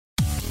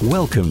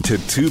Welcome to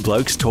Two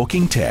Blokes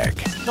Talking Tech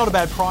Not a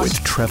bad price.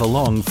 with Trevor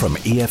Long from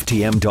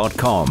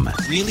EFTM.com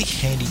Really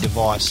handy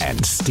device.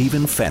 and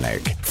Stephen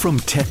Fennick from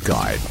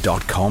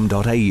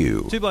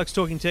techguide.com.au. Two Blokes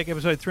Talking Tech,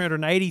 episode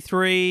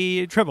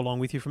 383. Trevor Long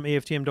with you from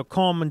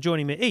EFTM.com and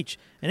joining me each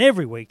and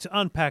every week to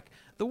unpack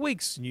the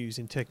week's news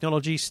in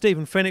technology,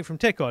 Stephen Fennick from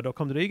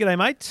techguide.com.au. G'day,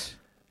 mate.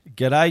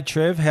 G'day,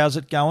 Trev. How's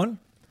it going?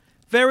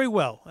 Very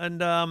well.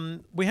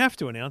 And we have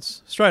to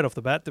announce straight off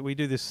the bat that we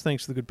do this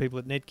thanks to the good people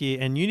at Netgear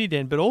and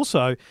Uniden. But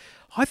also,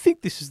 I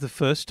think this is the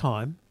first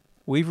time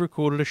we've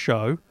recorded a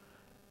show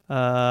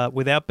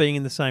without being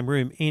in the same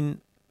room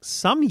in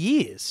some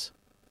years.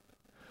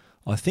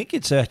 I think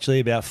it's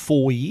actually about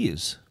 4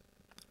 years.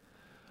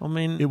 I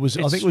mean, I think it was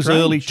strange.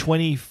 early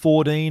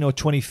 2014 or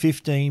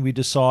 2015. We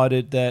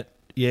decided that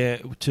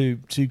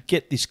to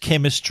get this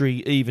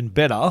chemistry even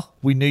better,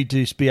 we need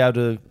to be able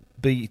to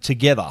be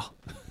together.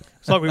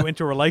 It's like we went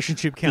to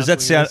relationship counselling.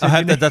 Does that sound? I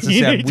hope that doesn't you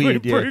sound need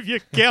weird. to improve your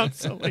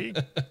counselling.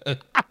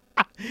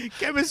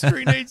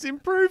 Chemistry needs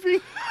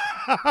improving.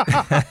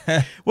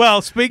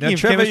 Well, speaking Now, of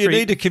Trevor, chemistry, you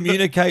need to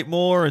communicate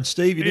more, and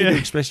Steve, you need to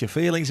express your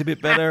feelings a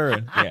bit better.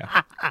 And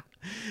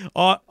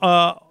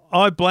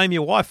I blame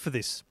your wife for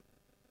this.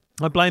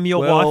 I blame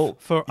your wife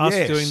for us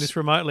yes. doing this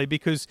remotely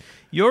because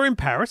you're in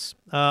Paris.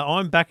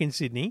 I'm back in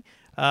Sydney.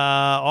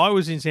 I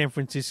was in San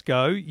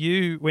Francisco.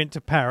 You went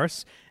to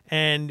Paris.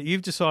 And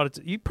you've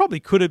decided you probably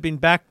could have been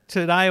back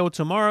today or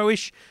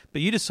tomorrow-ish,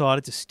 but you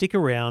decided to stick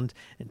around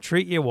and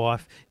treat your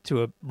wife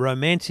to a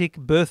romantic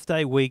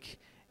birthday week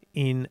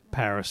in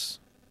Paris.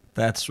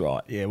 That's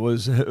right. Yeah, it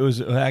was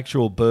her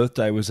actual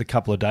birthday was a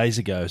couple of days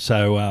ago,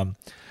 so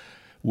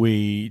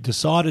we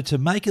decided to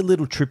make a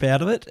little trip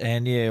out of it,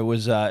 and it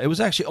was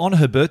actually on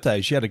her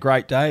birthday. She had a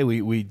great day.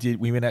 We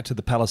went out to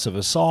the Palace of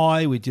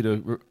Versailles. We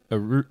did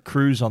a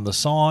cruise on the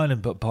Seine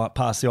and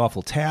past the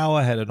Eiffel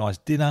Tower. Had a nice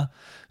dinner.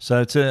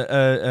 So it's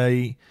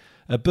a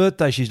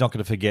birthday she's not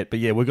going to forget. But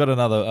yeah, we've got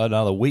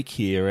another week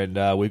here,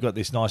 and we've got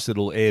this nice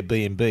little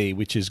Airbnb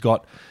which has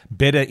got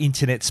better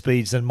internet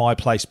speeds than my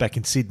place back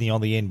in Sydney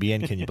on the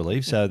NBN. Can you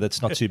believe? So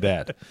that's not too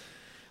bad.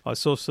 I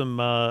saw some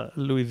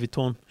Louis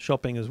Vuitton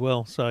shopping as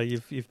well. So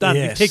you've ticked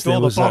Yes, all there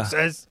the was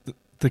boxes.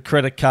 The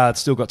credit card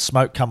still got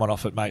smoke coming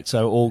off it, mate.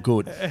 So all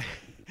good.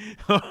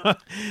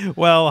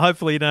 Well,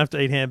 hopefully you don't have to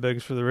eat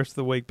hamburgers for the rest of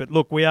the week. But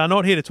look, we are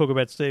not here to talk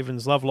about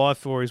Stephen's love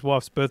life or his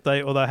wife's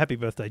birthday, although happy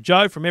birthday,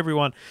 Joe, from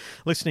everyone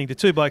listening to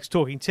Two Blokes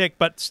Talking Tech.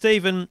 But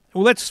Stephen,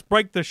 well, let's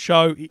break the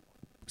show,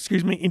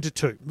 into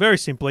two. Very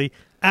simply,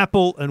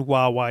 Apple and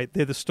Huawei.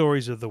 They're the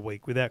stories of the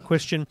week, without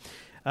question.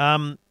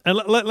 And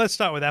let's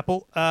start with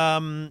Apple.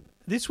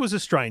 This was a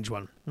strange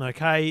one,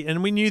 okay?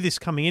 And we knew this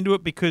coming into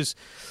it because,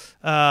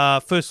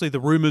 firstly, the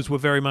rumours were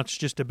very much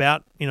just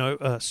about,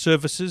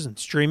 services and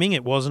streaming.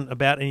 It wasn't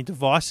about any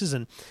devices.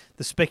 And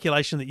the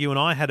speculation that you and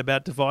I had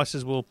about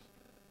devices, well,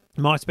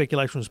 my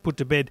speculation was put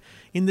to bed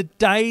in the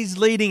days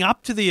leading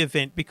up to the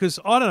event because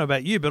I don't know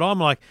about you, but I'm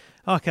like,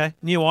 okay,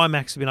 new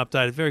iMacs have been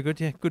updated. Very good.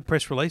 Yeah, good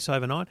press release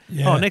overnight.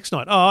 Yeah. Oh, next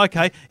night. Oh,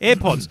 okay.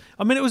 AirPods.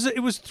 I mean,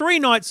 it was 3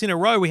 nights in a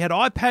row. We had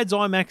iPads,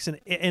 iMacs,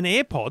 and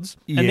AirPods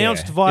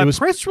announced via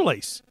press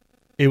release.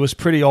 It was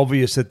pretty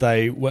obvious that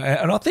they were,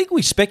 and I think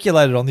we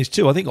speculated on this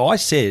too. I think I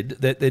said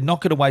that they're not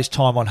going to waste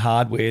time on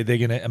hardware. They're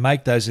going to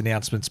make those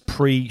announcements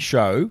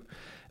pre-show.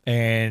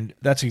 And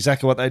that's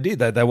exactly what they did.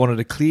 They wanted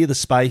to clear the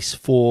space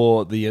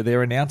for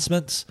their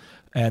announcements,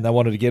 and they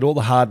wanted to get all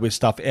the hardware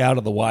stuff out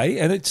of the way.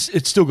 And it's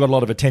still got a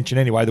lot of attention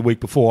anyway the week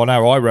before. I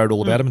know I wrote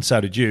all about them, and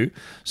so did you.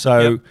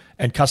 So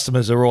and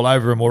customers are all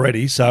over them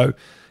already. So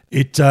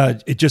it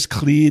just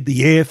cleared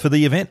the air for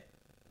the event.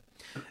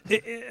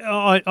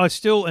 I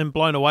still am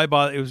blown away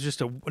by it. It was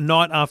just a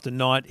night after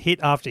night,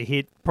 hit after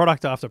hit,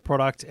 product after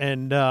product.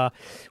 And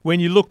when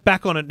you look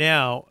back on it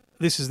now,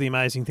 this is the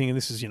amazing thing, and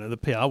this is, the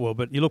PR world,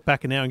 but you look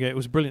back now and go, it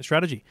was a brilliant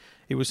strategy.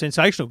 It was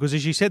sensational because,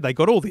 as you said, they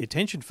got all the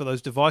attention for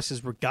those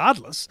devices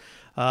regardless.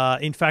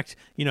 In fact,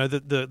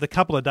 the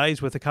couple of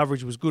days worth of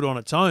coverage was good on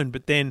its own,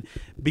 but then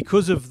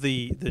because of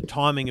the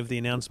timing of the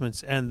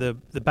announcements and the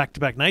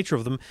back-to-back nature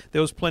of them,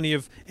 there was plenty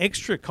of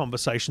extra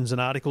conversations and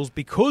articles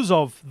because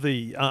of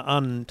the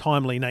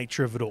untimely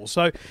nature of it all.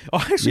 So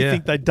I actually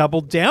think they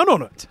doubled down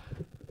on it.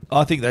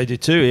 I think they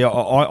did too.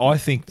 I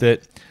think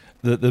that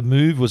the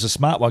move was a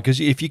smart one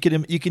because if you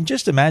can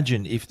just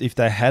imagine if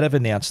they had have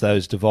announced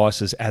those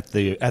devices at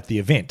the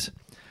event,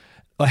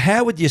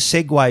 how would you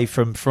segue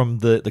from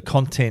the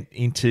content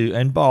into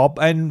and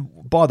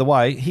by the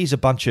way, here's a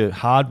bunch of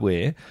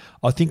hardware.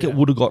 I think it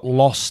would have got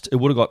lost. It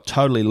would have got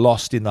totally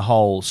lost in the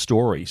whole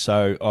story.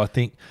 So I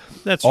think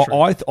that's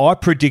true. I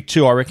predict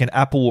too. I reckon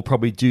Apple will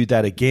probably do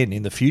that again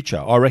in the future.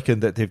 I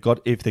reckon that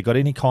if they've got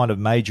any kind of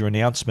major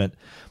announcement,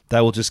 they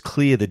will just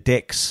clear the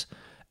decks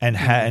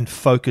and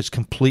focus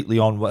completely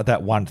on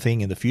that one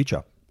thing in the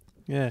future.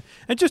 Yeah,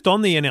 and just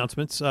on the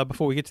announcements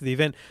before we get to the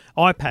event,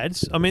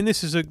 iPads. I mean,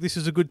 this is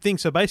a good thing.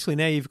 So basically,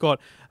 now you've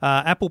got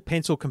Apple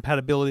Pencil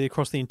compatibility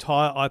across the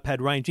entire iPad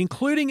range,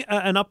 including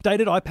an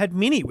updated iPad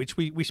Mini, which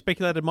we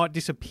speculated might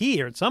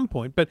disappear at some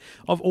point. But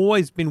I've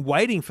always been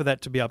waiting for that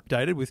to be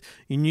updated with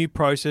a new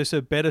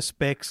processor, better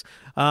specs.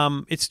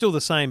 It's still the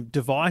same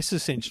device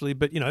essentially,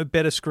 but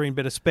better screen,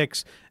 better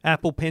specs,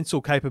 Apple Pencil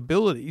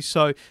capabilities.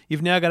 So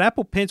you've now got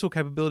Apple Pencil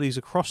capabilities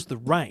across the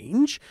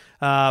range.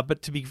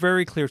 But to be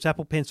very clear, it's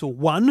Apple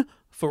Pencil 1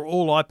 for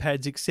all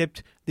iPads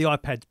except the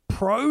iPad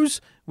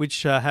Pros,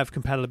 which have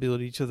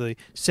compatibility to the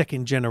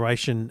second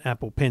generation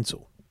Apple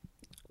Pencil.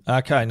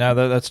 Okay, no,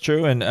 that's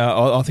true. And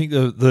I think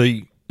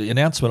the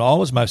announcement I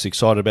was most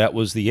excited about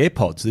was the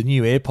AirPods, the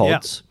new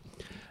AirPods.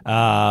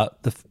 Yeah.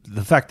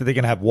 The fact that they're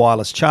going to have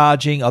wireless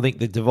charging. I think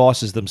the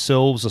devices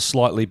themselves are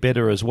slightly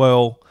better as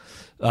well.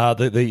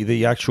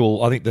 The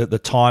actual, I think the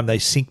time they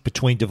sync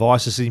between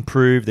devices is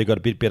improved. They've got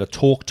a bit better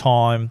talk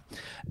time.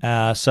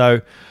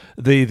 So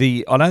I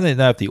don't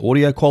know if the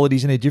audio quality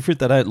is any different.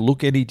 They don't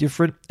look any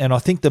different. And I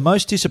think the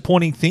most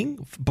disappointing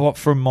thing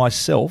from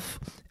myself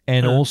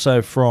and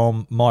also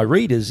from my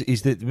readers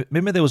is that,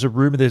 remember there was a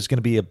rumor there's going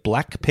to be a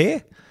black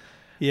pair?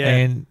 Yeah.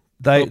 And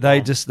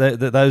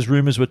those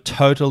rumors were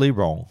totally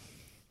wrong.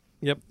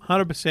 Yep,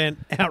 100%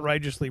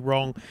 outrageously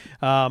wrong.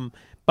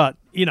 But,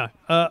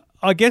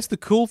 I guess the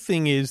cool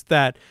thing is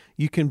that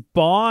you can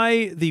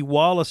buy the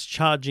wireless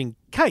charging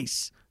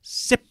case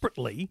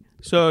separately.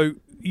 So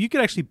you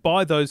could actually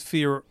buy those for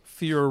your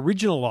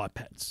original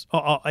iPads,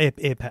 or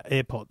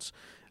AirPods.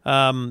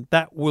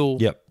 That will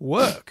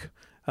work.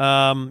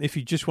 If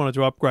you just wanted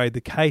to upgrade the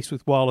case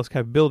with wireless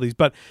capabilities.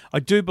 But I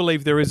do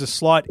believe there is a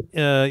slight,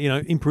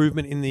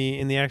 improvement in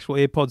the actual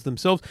AirPods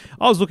themselves.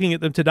 I was looking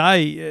at them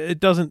today.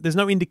 There's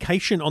no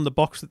indication on the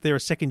box that they're a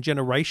second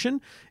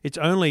generation. It's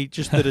only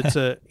just that it's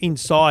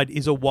inside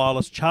is a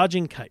wireless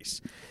charging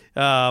case.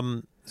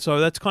 So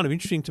that's kind of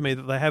interesting to me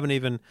that they haven't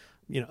even.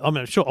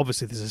 I'm sure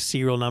obviously there's a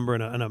serial number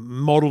and a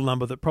model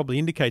number that probably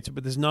indicates it,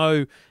 but there's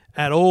no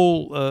at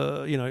all,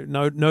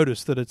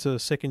 notice that it's a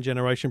second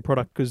generation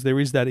product because there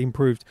is that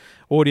improved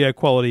audio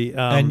quality.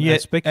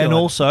 And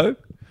also,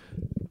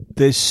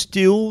 there's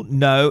still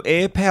no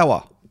air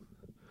power.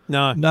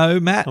 No,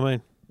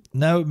 Matt.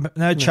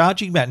 No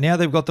charging, Matt. Now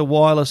they've got the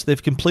wireless.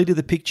 They've completed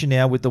the picture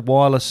now with the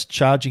wireless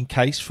charging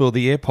case for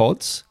the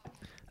AirPods.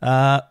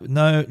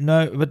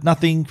 But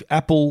nothing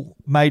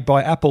made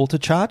by Apple to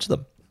charge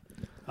them.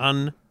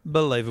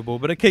 Unbelievable,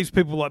 but it keeps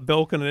people like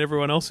Belkin and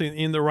everyone else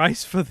in the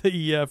race for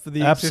the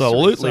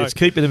absolutely. So. It's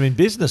keeping them in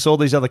business. All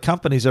these other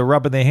companies are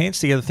rubbing their hands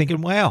together,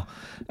 thinking, "Wow,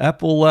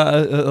 Apple,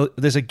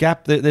 there's a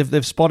gap.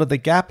 They've spotted the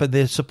gap and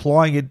they're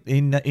supplying it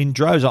in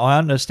droves." I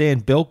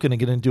understand Belkin are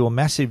going to do a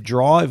massive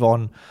drive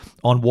on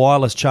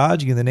wireless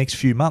charging in the next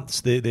few months.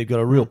 They've got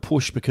a real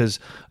push because.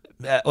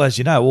 As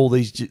you know, all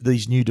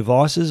these new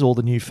devices, all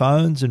the new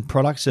phones and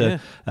products are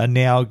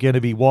now going to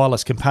be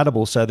wireless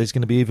compatible. So there's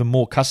going to be even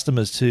more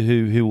customers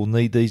who will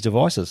need these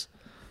devices.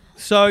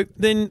 So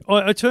then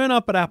I turn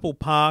up at Apple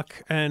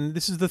Park, and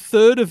this is the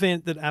third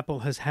event that Apple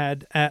has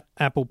had at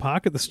Apple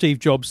Park at the Steve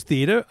Jobs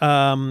Theatre.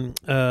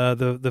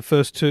 The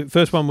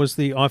first one was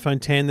the iPhone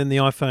 10, then the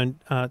iPhone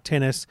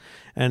XS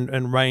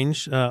and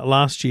range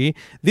last year.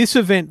 This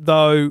event,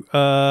 though,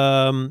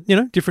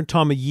 different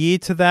time of year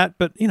to that,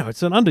 but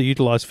it's an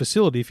underutilized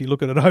facility if you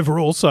look at it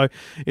overall. So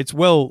it's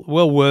well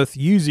worth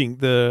using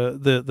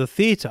the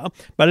theatre,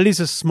 but it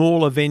is a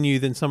smaller venue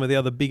than some of the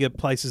other bigger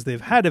places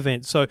they've had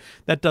events. So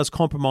that does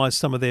compromise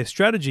some of their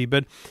strategy,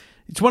 but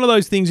it's one of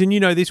those things, and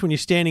this when you're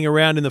standing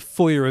around in the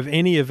foyer of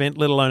any event,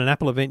 let alone an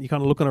Apple event, you're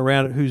kind of looking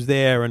around at who's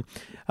there. And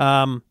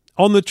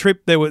on the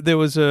trip, there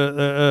was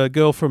a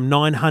girl from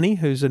 9 Honey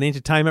who's an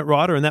entertainment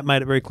writer, and that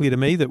made it very clear to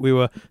me that we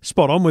were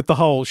spot on with the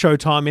whole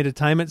Showtime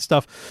entertainment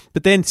stuff.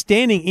 But then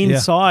standing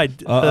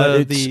inside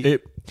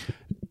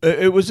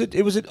It was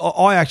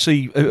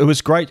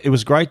great. It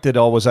was great that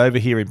I was over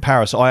here in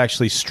Paris. I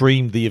actually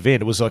streamed the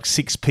event. It was like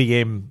 6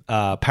 p.m.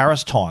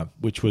 Paris time,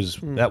 which was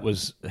that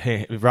was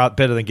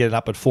better than getting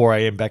up at 4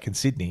 a.m. back in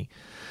Sydney.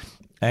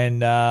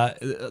 And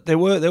there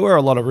were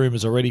a lot of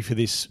rumours already for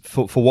this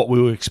for what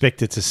we were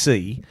expected to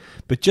see,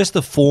 but just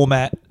the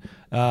format.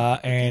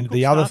 And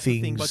the other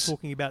things, by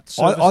talking about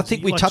I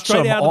think we touched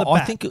on.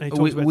 I think we kind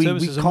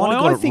of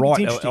got it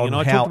right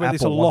on how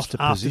Apple wants to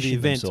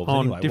position themselves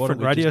on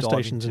different radio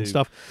stations and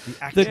stuff.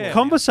 The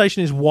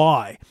conversation is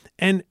why,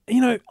 and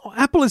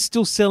Apple is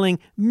still selling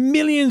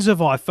millions of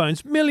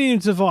iPhones,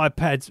 millions of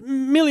iPads,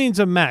 millions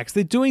of Macs.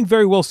 They're doing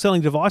very well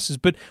selling devices,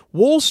 but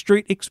Wall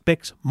Street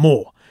expects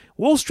more.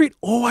 Wall Street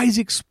always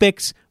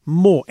expects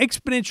more,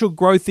 exponential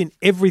growth in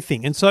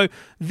everything. And so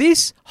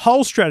this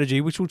whole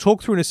strategy, which we'll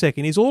talk through in a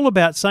second, is all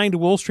about saying to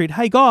Wall Street,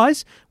 hey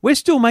guys, we're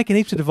still making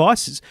heaps of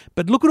devices,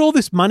 but look at all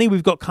this money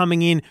we've got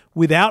coming in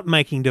without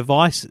making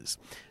devices.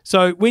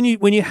 So when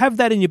you have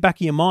that in your back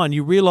of your mind,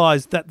 you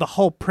realize that the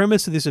whole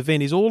premise of this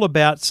event is all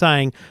about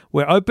saying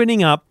we're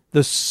opening up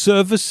the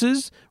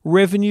services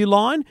revenue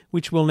line,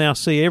 which we'll now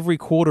see every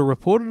quarter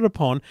reported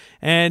upon,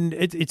 and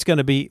it's going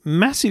to be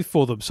massive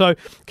for them. So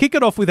kick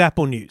it off with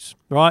Apple News,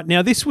 right?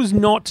 Now, this was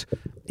not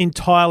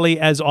entirely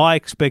as I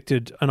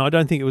expected, and I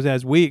don't think it was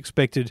as we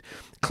expected.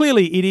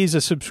 Clearly, it is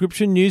a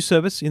subscription news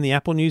service in the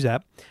Apple News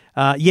app.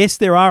 Yes,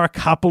 there are a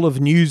couple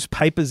of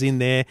newspapers in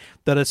there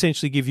that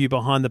essentially give you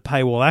behind the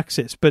paywall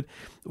access, but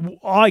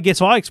I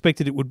guess I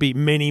expected it would be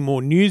many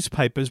more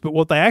newspapers, but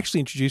what they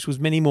actually introduced was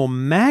many more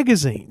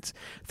magazines.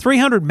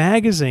 300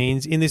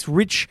 magazines in this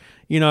rich,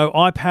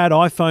 iPad,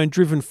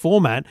 iPhone-driven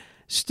format.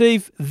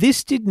 Steve,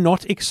 this did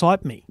not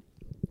excite me.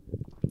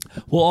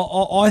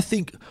 Well, I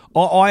think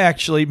I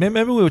actually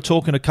remember we were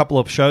talking a couple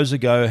of shows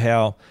ago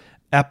how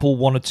Apple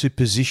wanted to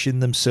position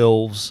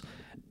themselves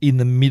in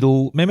the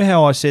middle. Remember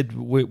how I said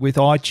with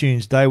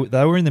iTunes,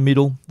 they were in the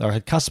middle. They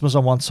had customers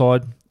on one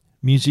side,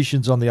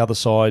 musicians on the other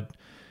side,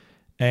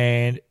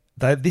 and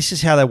this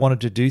is how they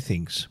wanted to do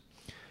things.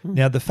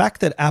 Now, the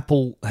fact that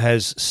Apple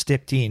has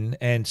stepped in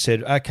and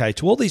said, okay,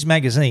 to all these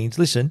magazines,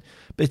 listen,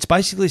 it's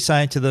basically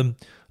saying to them,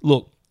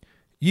 look,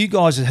 you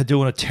guys are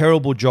doing a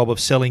terrible job of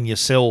selling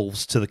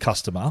yourselves to the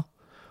customer.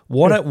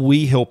 Why don't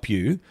we help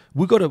you?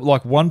 We've got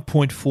like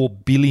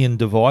 1.4 billion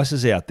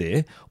devices out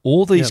there,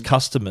 all these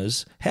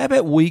customers. How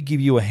about we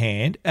give you a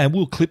hand and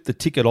we'll clip the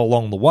ticket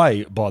along the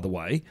way, by the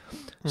way.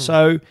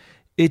 So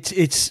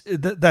it's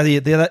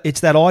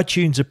that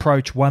iTunes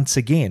approach once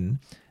again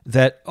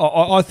that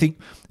I think,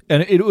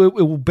 and it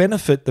will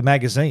benefit the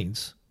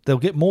magazines. They'll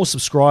get more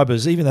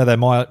subscribers, even though they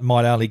might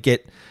only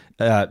get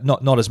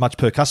not as much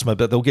per customer,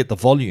 but they'll get the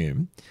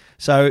volume.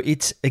 So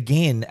it's,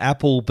 again,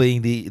 Apple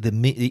being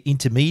the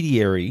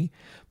intermediary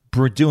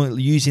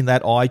using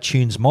that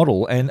iTunes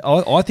model. And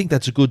I think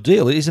that's a good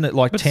deal. Isn't it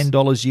like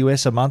 $10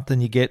 US a month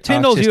and you get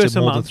access US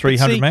to more than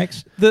 300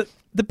 megs?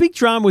 The big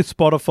drama with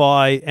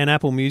Spotify and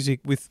Apple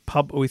Music with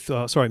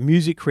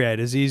music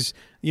creators is,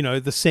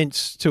 the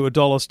cents to a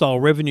dollar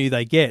style revenue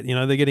they get.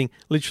 They're getting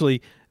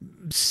literally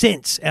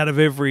cents out of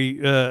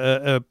every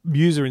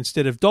user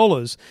instead of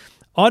dollars.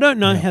 I don't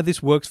know how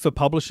this works for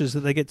publishers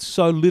that they get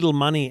so little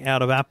money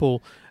out of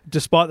Apple,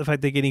 despite the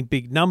fact they're getting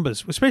big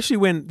numbers, especially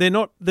when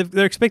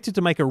they're expected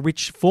to make a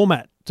rich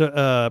format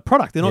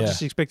product. They're not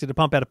just expected to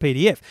pump out a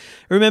PDF.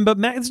 Remember,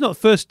 it's not the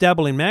first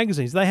dabble in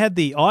magazines. They had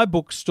the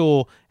iBook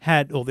store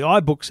the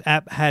iBooks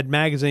app had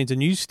magazines, a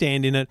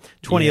newsstand in it,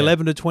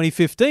 2011 to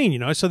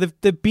 2015. So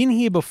they've been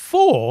here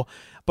before.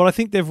 But I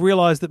think they've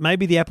realized that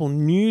maybe the Apple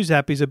News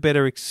app is a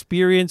better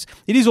experience.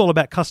 It is all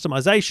about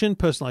customization,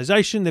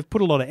 personalization. They've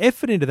put a lot of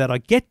effort into that. I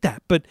get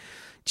that. But,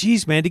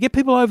 geez, man, to get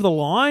people over the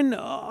line,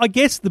 I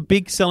guess the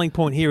big selling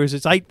point here is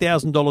it's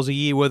 $8,000 a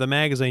year worth of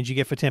magazines you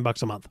get for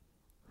 $10 a month.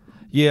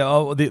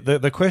 Yeah,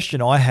 the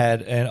question I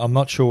had, and I'm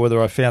not sure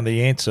whether I found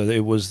the answer,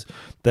 it was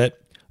that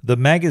the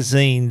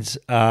magazines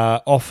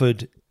are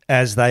offered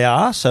as they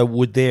are. So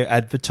would their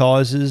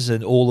advertisers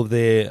and all of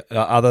their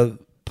other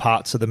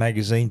parts of the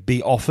magazine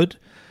be offered?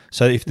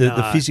 So if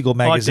the physical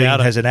magazine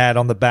has an ad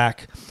on the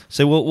back,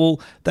 so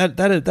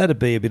that'd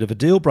be a bit of a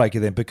deal breaker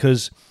then,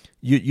 because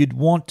you'd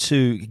want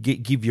to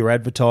give your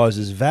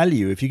advertisers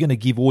value. If you're going to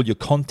give all your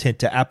content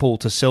to Apple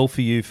to sell for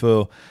you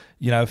for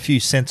a few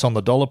cents on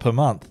the dollar per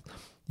month,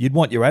 you'd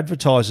want your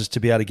advertisers to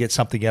be able to get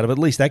something out of it. At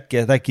least that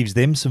gives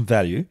them some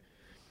value.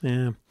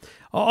 Yeah.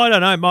 I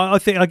don't know.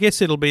 I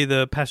guess it'll be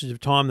the passage of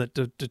time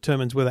that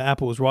determines whether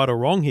Apple is right or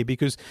wrong here,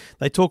 because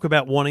they talk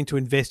about wanting to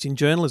invest in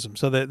journalism.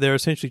 So they're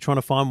essentially trying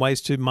to find ways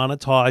to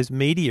monetize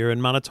media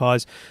and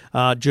monetize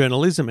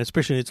journalism,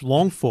 especially in its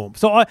long form.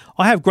 So I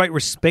have great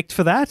respect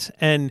for that,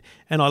 and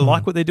I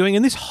like what they're doing.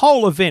 And this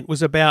whole event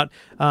was about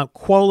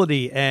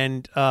quality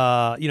and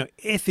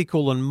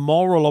ethical and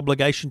moral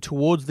obligation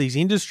towards these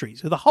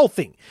industries. So the whole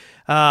thing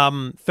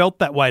felt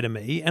that way to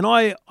me, and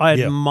I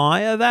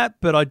admire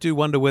that, but I do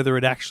wonder whether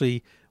it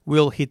actually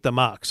will hit the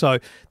mark. So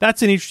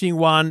that's an interesting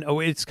one.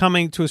 It's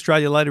coming to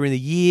Australia later in the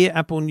year,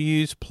 Apple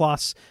News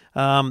Plus.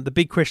 The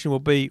big question will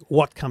be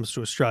what comes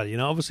to Australia.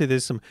 Obviously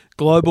there's some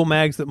global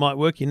mags that might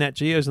work, your Nat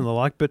Geos and the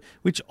like, but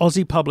which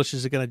Aussie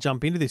publishers are going to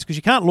jump into this? Because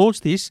you can't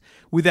launch this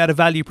without a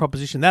value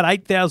proposition. That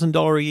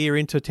 $8,000 a year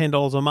into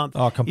 $10 a month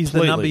is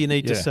the number you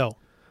need to sell.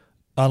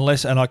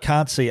 Unless, and I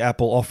can't see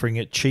Apple offering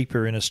it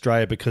cheaper in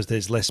Australia because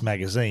there's less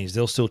magazines.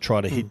 They'll still try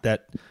to hit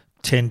that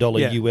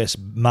 $10 US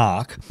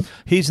mark.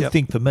 Here's the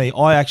thing for me.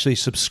 I actually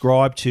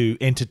subscribe to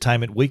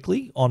Entertainment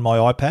Weekly on my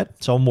iPad,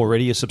 so I'm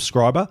already a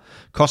subscriber.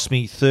 Cost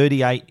me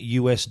 $38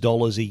 US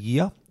a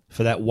year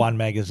for that one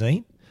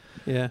magazine.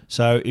 Yeah.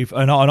 So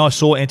and I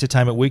saw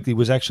Entertainment Weekly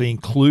was actually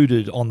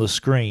included on the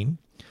screen.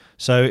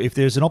 So if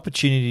there's an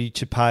opportunity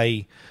to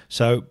pay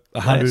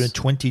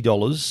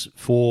 $120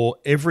 for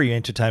every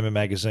entertainment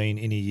magazine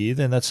in a year,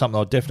 then that's something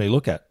I'll definitely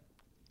look at.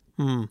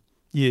 Yeah,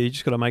 you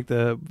just got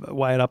to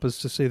weigh it up as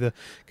to see the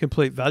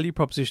complete value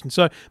proposition.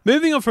 So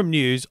moving on from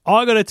news,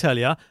 I got to tell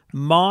you,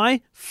 my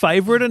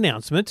favourite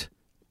announcement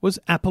was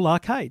Apple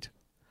Arcade.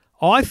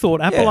 I thought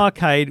Apple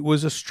Arcade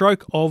was a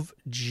stroke of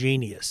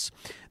genius.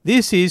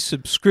 This is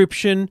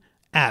subscription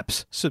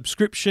apps,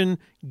 subscription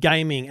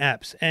gaming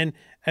apps. And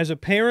as a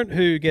parent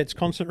who gets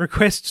constant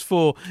requests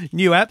for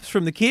new apps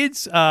from the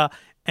kids,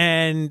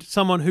 and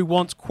someone who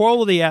wants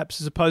quality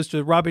apps as opposed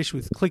to rubbish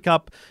with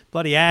click-up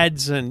bloody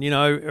ads and,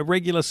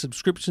 irregular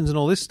subscriptions and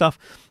all this stuff,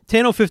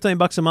 $10 or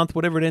 $15 a month,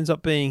 whatever it ends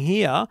up being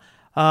here,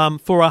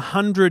 for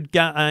 100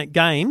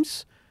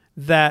 games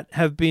that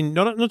have been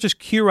not just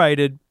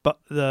curated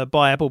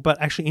by Apple,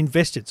 but actually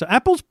invested. So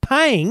Apple's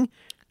paying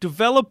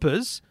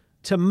developers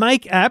to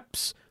make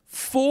apps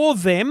for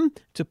them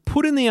to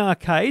put in the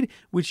arcade,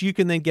 which you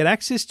can then get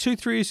access to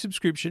through your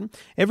subscription.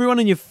 Everyone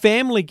in your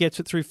family gets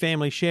it through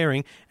family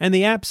sharing, and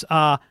the apps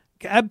are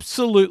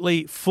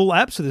absolutely full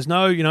apps. So there's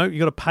no, you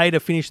got to pay to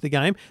finish the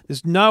game.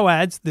 There's no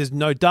ads. There's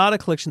no data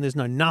collection. There's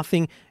no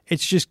nothing.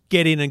 It's just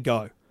get in and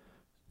go.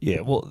 Yeah,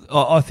 well,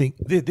 I think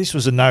this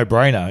was a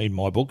no-brainer in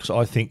my books.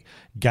 I think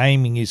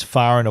gaming is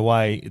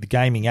the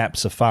gaming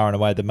apps are far and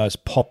away the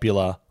most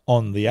popular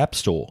on the App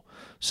Store.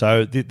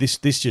 So this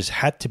just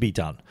had to be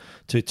done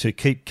to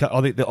keep.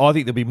 I think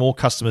there'll be more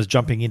customers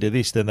jumping into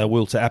this than there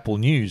will to Apple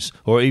News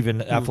or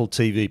even Apple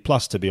TV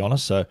Plus. To be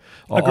honest, so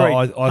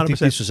I think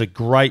this was a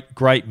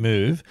great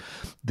move.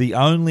 The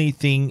only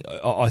thing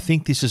I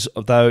think this is,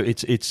 though,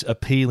 it's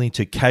appealing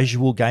to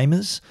casual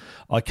gamers.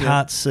 I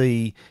can't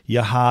see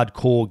your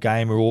hardcore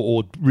gamer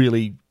or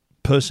really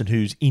person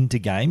who's into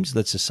games,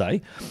 let's just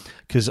say,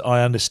 because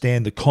I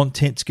understand the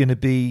content's going to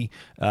be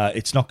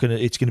it's going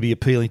to be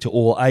appealing to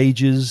all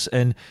ages.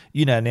 And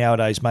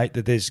nowadays, mate,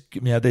 that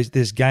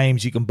there's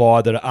games you can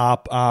buy that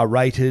are R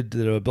rated,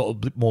 that are a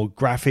bit more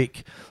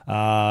graphic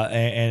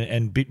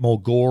and a bit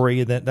more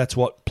gory, and that's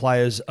what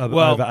players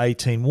over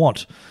 18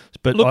 want.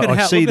 But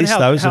I see this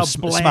though as a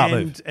smart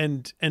move,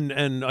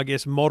 and I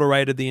guess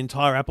moderated the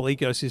entire Apple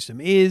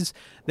ecosystem is.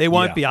 There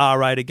won't be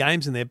R-rated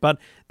games in there, but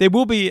there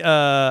will be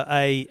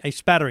a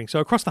spattering. So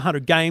across the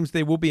 100 games,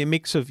 there will be a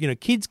mix of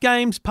kids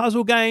games,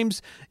 puzzle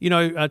games,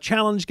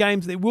 challenge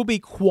games. There will be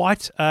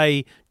quite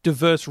a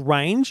diverse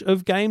range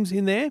of games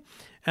in there.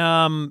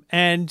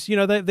 And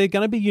they're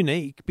going to be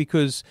unique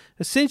because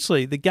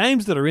essentially the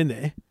games that are in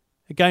there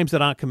are games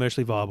that aren't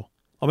commercially viable.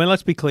 I mean,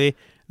 let's be clear.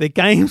 They're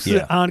games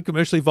that aren't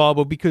commercially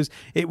viable because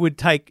it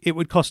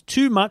would cost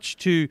too much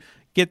to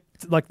get,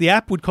 like the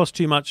app would cost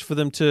too much for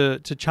them to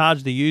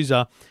charge the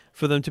user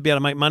for them to be able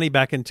to make money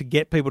back and to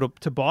get people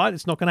to buy it.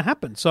 It's not going to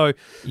happen. So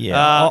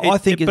I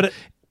think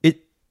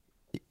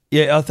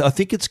I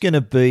think it's going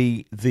to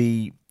be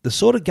the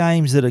sort of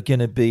games that are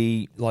going to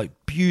be like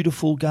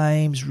beautiful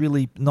games,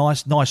 really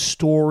nice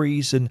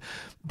stories, and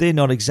they're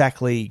not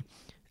exactly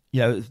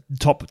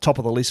top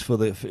of the list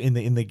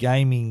in the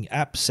gaming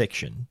app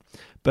section.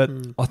 But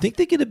I think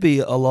they're going to be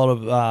a lot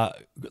of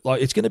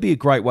it's going to be a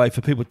great way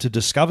for people to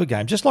discover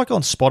games, just like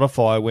on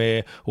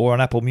Spotify or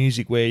on Apple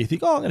Music, where you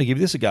think, I'm going to give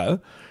this a go,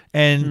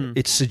 and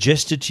it's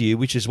suggested to you,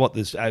 which is what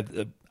this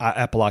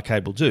Apple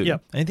Arcade will do.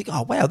 Yep. And you think,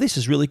 oh wow, this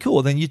is really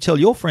cool. Then you tell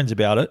your friends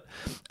about it,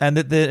 and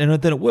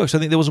then it works. I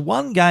think there was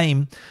one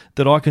game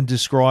that I can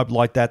describe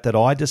like that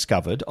I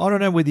discovered. I don't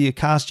know whether you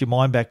cast your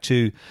mind back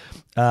to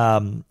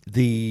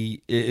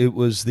the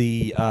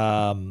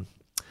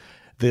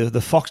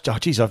Fox. Oh,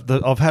 geez,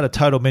 I've had a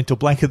total mental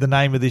blank of the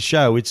name of this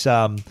show. It's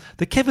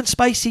the Kevin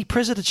Spacey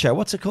President Show.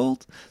 What's it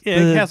called?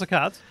 Yeah, House of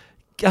Cards.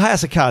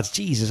 House of Cards.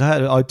 Jesus,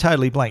 I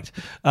totally blanked.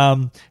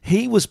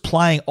 He was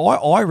playing.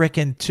 I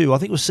reckon too. I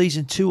think it was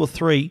season 2 or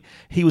 3.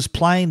 He was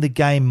playing the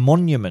game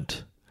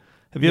Monument.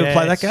 Have you ever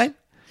played that game?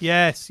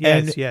 Yes.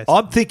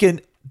 I'm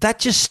thinking that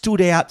just stood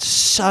out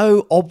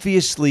so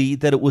obviously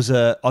that it was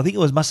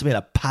must have been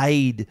a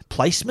paid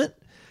placement.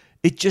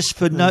 It just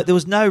there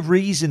was no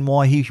reason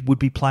why he would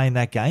be playing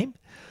that game.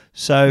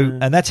 So,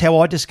 and that's how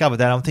I discovered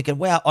that. I'm thinking,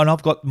 wow, and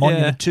I've got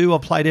Monument 2.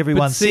 I've played every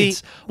one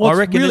since. I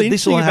reckon really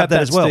this will have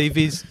that as well. Steve,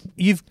 is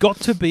you've got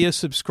to be a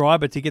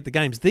subscriber to get the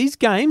games. These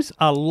games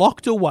are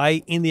locked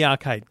away in the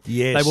arcade.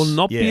 Yes. They will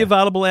not be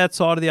available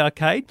outside of the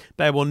arcade.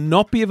 They will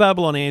not be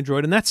available on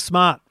Android, and that's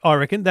smart, I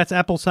reckon. That's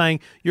Apple saying,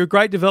 you're a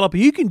great developer.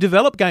 You can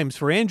develop games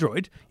for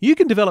Android. You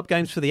can develop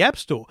games for the App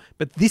Store.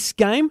 But this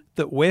game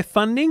that we're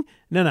funding,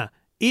 no.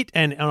 It,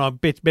 and I'm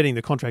betting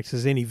the contracts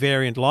as any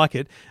variant like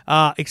it,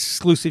 are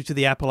exclusive to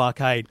the Apple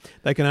Arcade.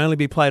 They can only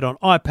be played on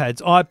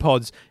iPads,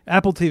 iPods,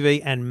 Apple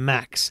TV, and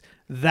Macs.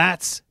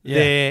 That's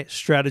their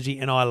strategy,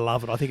 and I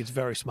love it. I think it's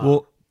very smart.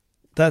 Well,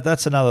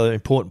 that's another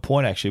important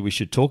point, actually, we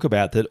should talk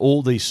about, that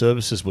all these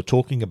services we're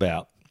talking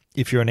about,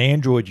 if you're an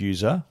Android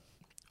user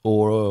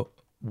or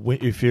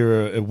if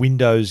you're a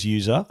Windows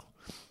user,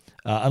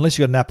 unless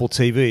you've got an Apple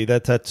TV,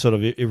 that's sort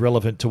of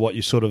irrelevant to what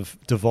your sort of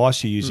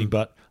device you're using,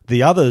 but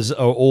the others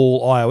are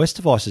all iOS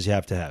devices you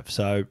have to have.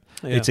 So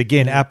it's,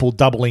 again, Apple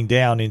doubling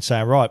down in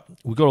saying, right,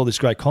 we've got all this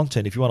great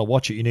content. If you want to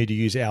watch it, you need to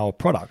use our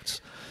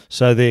products.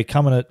 So they're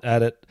coming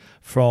at it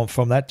from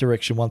that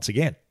direction once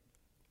again.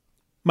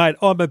 Mate,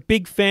 I'm a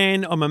big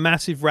fan. I'm a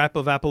massive rap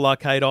of Apple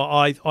Arcade.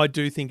 I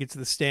do think it's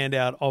the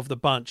standout of the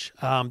bunch,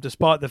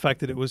 despite the fact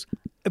that it was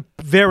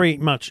very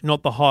much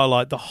not the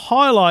highlight. The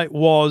highlight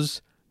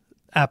was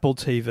Apple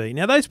TV.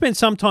 Now, they spent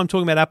some time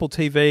talking about Apple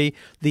TV,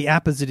 the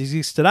app as it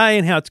exists today,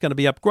 and how it's going to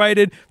be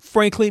upgraded.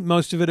 Frankly,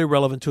 most of it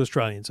irrelevant to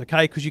Australians,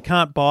 okay? Because you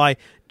can't buy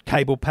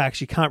cable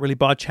packs, you can't really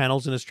buy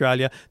channels in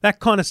Australia.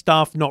 That kind of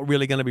stuff, not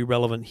really going to be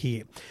relevant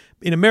here.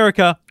 In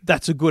America,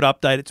 that's a good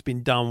update. It's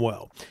been done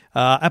well.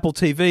 Apple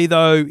TV,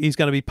 though, is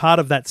going to be part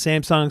of that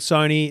Samsung,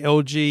 Sony,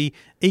 LG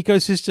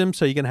ecosystem,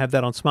 so you're going to have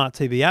that on smart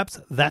TV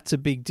apps. That's a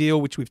big deal,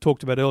 which we've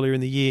talked about earlier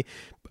in the year.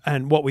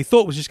 And what we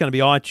thought was just going to be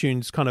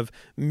iTunes kind of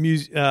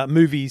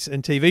movies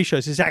and TV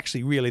shows is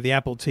actually really the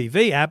Apple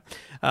TV app,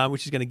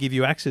 which is going to give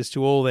you access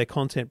to all their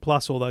content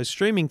plus all those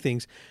streaming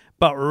things.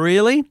 But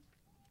really,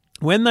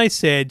 when they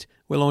said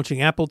we're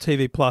launching Apple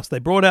TV Plus, they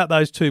brought out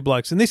those two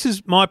blokes. And this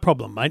is my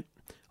problem, mate.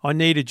 I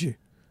needed you.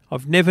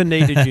 I've never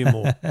needed you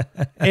more.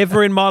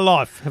 Ever in my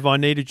life have I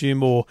needed you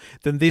more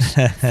than this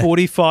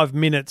 45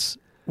 minutes,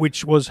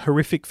 which was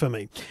horrific for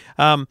me.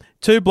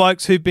 Two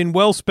blokes who've been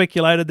well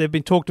speculated. They've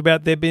been talked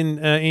about. They've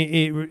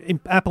been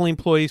Apple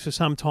employees for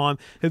some time,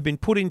 who've been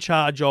put in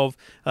charge of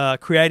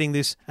creating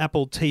this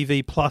Apple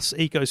TV Plus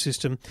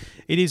ecosystem.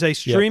 It is a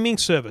streaming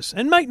service.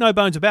 And make no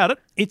bones about it,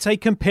 it's a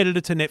competitor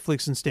to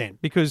Netflix and Stan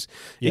because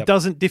it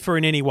doesn't differ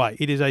in any way.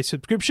 It is a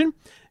subscription.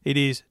 It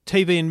is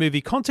TV and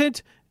movie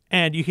content,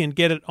 and you can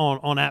get it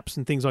on apps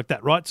and things like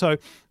that, right? So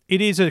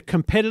it is a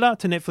competitor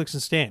to Netflix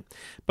and Stan.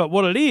 But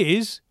what it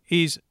is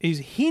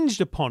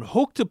hinged upon,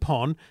 hooked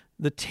upon,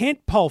 the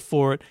tent pole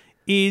for it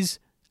is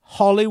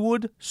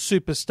Hollywood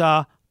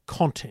superstar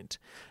content.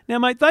 Now,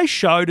 mate, they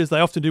showed, as they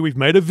often do, we've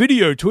made a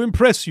video to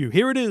impress you.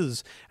 Here it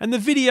is. And the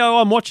video,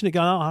 I'm watching it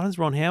going, oh, there's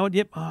Ron Howard.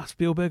 Yep,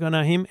 Spielberg, I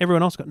know him.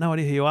 Everyone else got no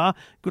idea who you are.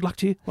 Good luck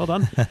to you. Well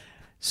done.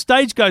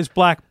 Stage goes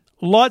black.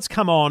 Lights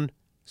come on.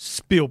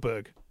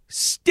 Spielberg.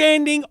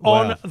 Standing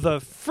on the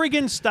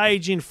friggin'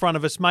 stage in front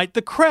of us, mate.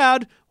 The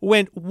crowd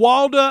went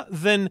wilder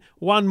than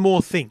One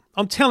More Thing.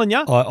 I'm telling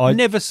you, I've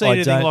never seen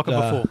anything like it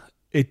before.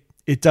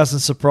 It doesn't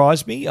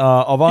surprise me.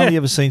 I've only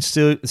ever seen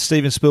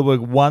Steven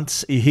Spielberg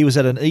once. He was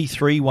at an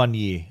E3 one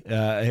year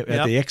at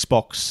the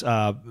Xbox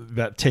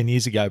about 10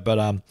 years ago.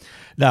 But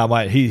no,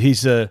 mate,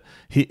 he's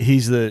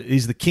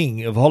the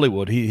king of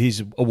Hollywood.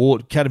 He's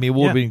Academy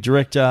Award-winning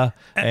director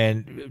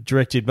and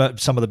directed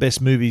some of the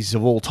best movies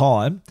of all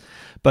time.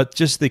 But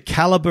just the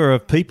caliber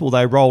of people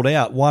they rolled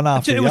out one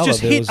after the other. It was just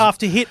hit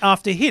after hit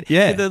after hit.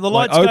 Yeah, the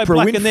lights go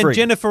black, and then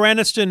Jennifer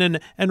Aniston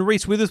and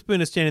Reese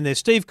Witherspoon are standing there.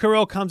 Steve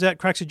Carell comes out,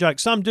 cracks a joke.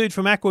 Some dude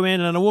from Aquaman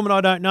and a woman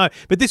I don't know.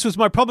 But this was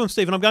my problem,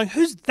 Steve. And I'm going,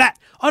 who's that?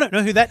 I don't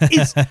know who that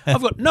is.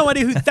 I've got no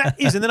idea who that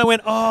is. And then I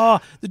went,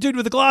 the dude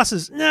with the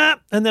glasses. Nah.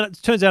 And then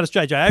it turns out it's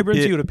J.J.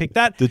 Abrams. You would have picked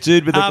that. The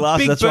dude with the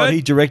glasses. That's right.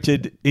 He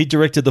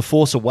directed The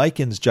Force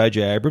Awakens,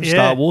 J.J. Abrams,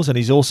 Star Wars, and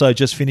he's also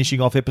just finishing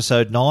off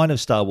Episode 9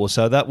 of Star Wars.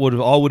 So I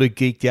would have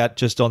geeked out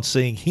just on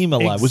seeing him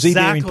alone. Exactly. Was he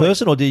there in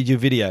person or did you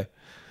video?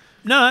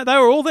 No, they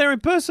were all there in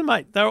person,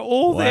 mate. They were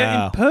all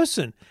there in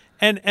person.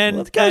 And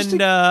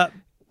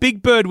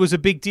Big Bird was a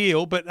big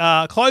deal,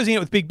 but closing it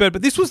with Big Bird.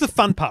 But this was the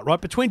fun part, right?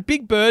 Between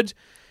Big Bird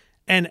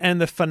and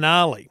the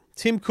finale,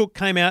 Tim Cook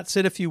came out,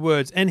 said a few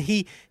words, and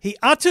he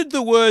uttered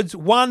the words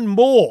one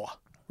more,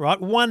 right?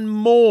 One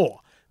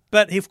more.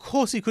 But of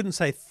course he couldn't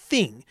say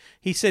thing.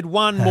 He said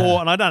one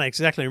more, and I don't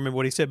exactly remember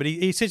what he said, but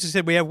he essentially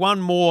said we have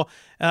one more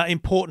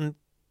important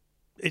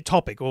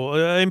topic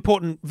or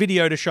important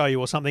video to show you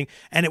or something,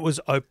 and it was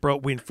Oprah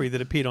Winfrey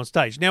that appeared on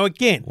stage. Now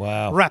again,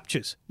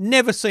 raptures.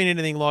 Never seen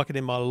anything like it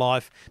in my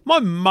life. My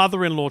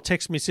mother-in-law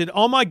texted me and said,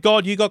 oh my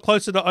God, you got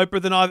closer to Oprah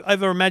than I've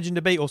ever imagined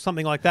to be, or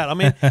something like that. I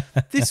mean,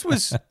 this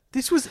was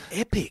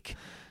epic.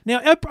 Now,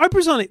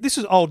 Oprah's on it. This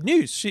is old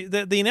news.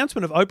 The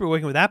announcement of Oprah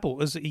working with Apple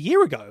was a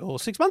year ago or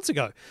 6 months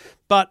ago.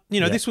 But,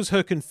 this was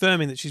her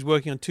confirming that she's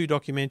working on 2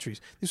 documentaries.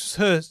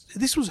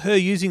 This was her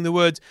using the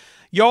words,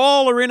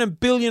 y'all are in a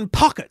billion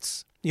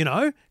pockets,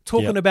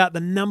 talking about the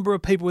number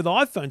of people with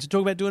iPhones and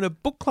talking about doing a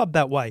book club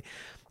that way.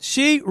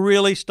 She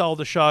really stole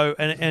the show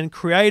and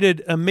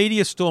created a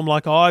media storm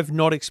like I've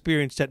not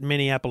experienced at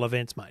many Apple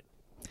events, mate.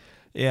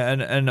 Yeah,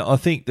 and I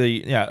think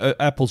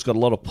Apple's got a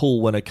lot of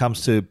pull when it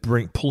comes to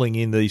pulling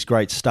in these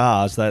great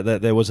stars.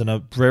 That there was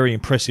a very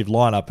impressive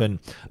lineup and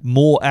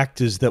more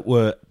actors that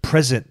were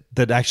present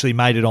that actually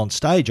made it on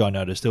stage. I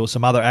noticed there were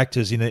some other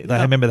actors in it.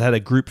 I remember they had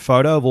a group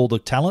photo of all the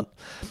talent,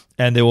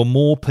 and there were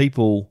more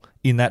people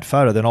in that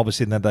photo than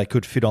obviously that they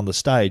could fit on the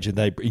stage and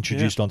they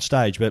introduced on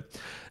stage. But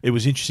it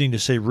was interesting to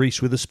see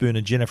Reese Witherspoon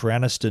and Jennifer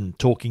Aniston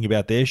talking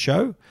about their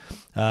show.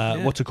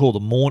 What's it called?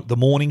 The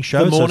morning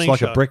show. So it's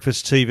like a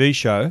breakfast TV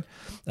show.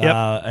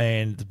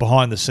 And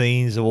behind the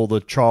scenes of all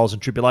the trials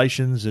and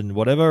tribulations and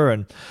whatever.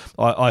 And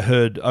I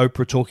heard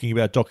Oprah talking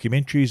about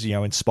documentaries,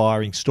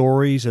 inspiring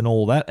stories and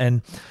all that.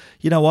 And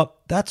you know what?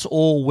 That's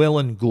all well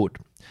and good.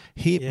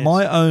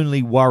 My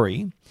only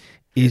worry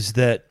is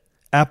that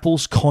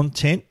Apple's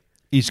content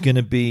is going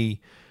to be,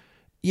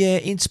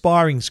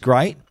 inspiring's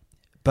great,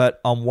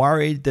 but I'm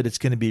worried that it's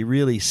going to be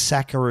really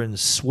saccharine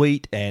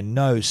sweet and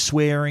no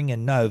swearing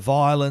and no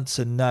violence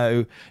and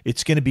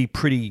it's going to be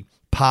pretty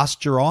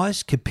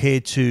pasteurized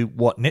compared to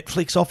what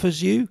Netflix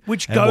offers you.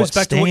 Which and goes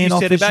back to what you Stan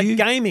said offers about you.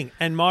 gaming.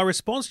 And my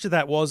response to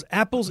that was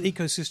Apple's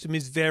ecosystem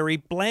is very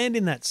bland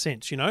in that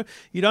sense, you know.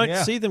 You don't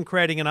see them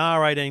creating an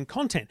R18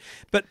 content.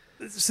 But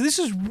so this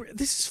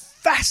is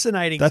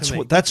fascinating to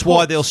me. That's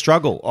why they'll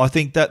struggle. I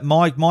think that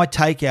my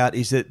takeout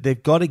is that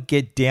they've got to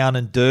get down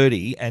and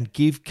dirty and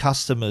give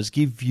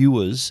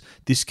viewers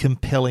this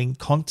compelling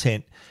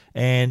content.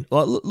 And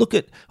look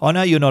at, I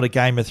know you're not a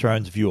Game of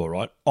Thrones viewer,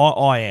 right?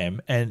 I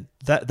am, and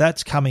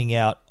that's coming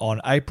out on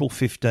April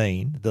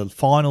 15, the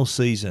final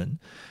season.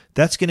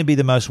 That's going to be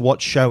the most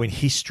watched show in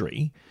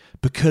history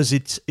because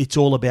it's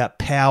all about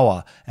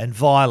power and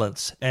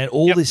violence and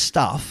all this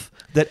stuff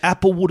that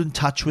Apple wouldn't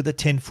touch with a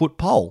 10-foot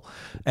pole.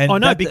 And I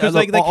know, because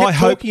they kept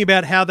talking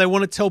about how they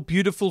want to tell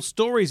beautiful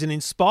stories and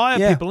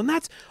inspire people. And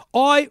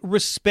I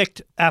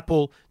respect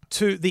Apple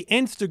to the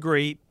nth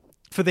degree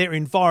for their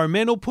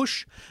environmental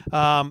push,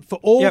 for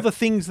all the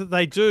things that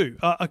they do.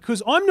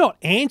 Because I'm not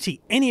anti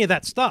any of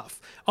that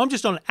stuff. I'm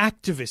just not an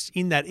activist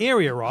in that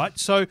area, right?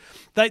 So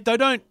they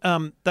don't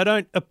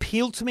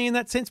appeal to me in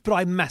that sense, but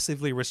I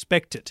massively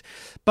respect it.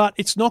 But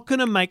it's not going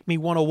to make me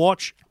want to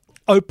watch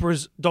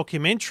Oprah's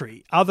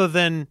documentary, other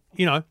than,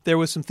 you know, there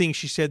were some things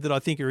she said that I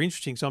think are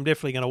interesting, so I'm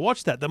definitely going to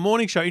watch that. The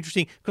morning show,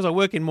 interesting, because I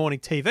work in morning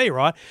TV,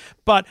 right?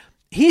 But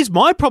here's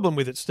my problem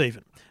with it,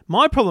 Stephen.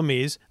 My problem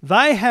is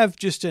they have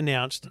just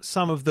announced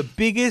some of the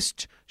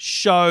biggest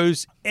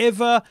shows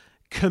ever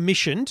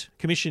commissioned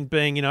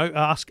being, you know,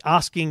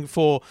 asking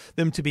for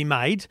them to be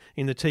made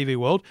in the TV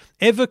world,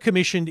 ever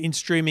commissioned in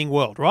streaming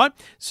world, right?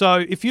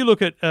 So if you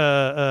look at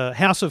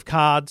House of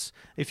Cards,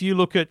 if you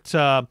look at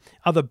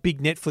other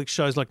big Netflix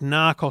shows like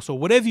Narcos or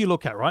whatever you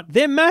look at, right,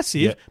 they're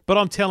massive, but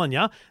I'm telling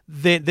you,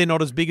 they're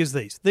not as big as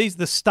these.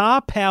 The star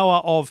power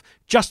of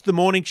just the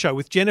morning show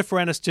with Jennifer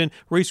Aniston,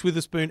 Reese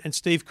Witherspoon and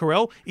Steve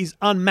Carell is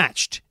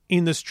unmatched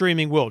in the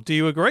streaming world. Do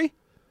you agree?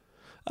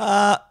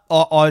 I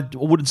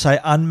wouldn't say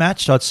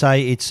unmatched. I'd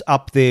say it's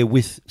up there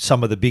with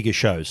some of the bigger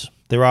shows.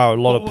 There are a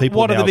lot of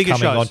people now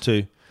coming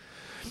onto.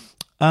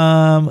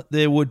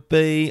 There would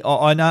be.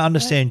 I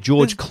understand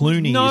George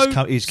Clooney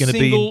is going to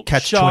be in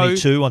Catch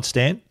 22 on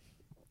Stan.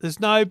 There's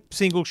no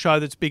single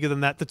show that's bigger than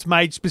that that's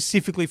made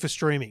specifically for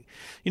streaming.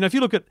 You know, if you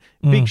look at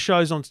big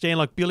shows on Stan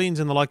like Billions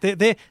and the like,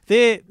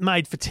 they're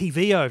made for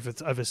TV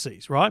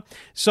overseas, right?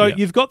 So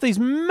you've got these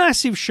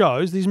massive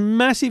shows, these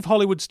massive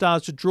Hollywood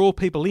stars to draw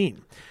people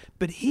in.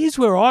 But here's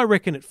where I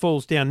reckon it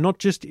falls down, not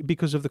just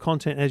because of the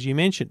content, as you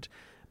mentioned.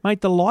 Mate,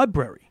 the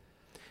library.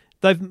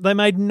 They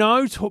made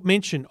no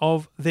mention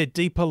of their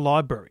deeper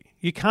library.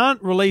 You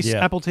can't release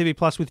Apple TV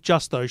Plus with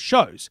just those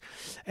shows.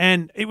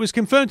 And it was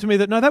confirmed to me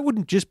that, no, that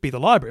wouldn't just be the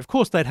library. Of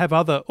course, they'd have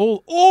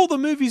all the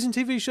movies and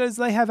TV shows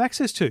they have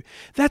access to.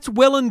 That's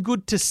well and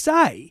good to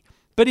say.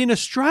 But in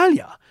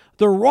Australia,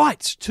 the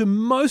rights to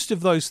most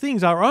of those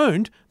things are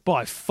owned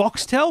by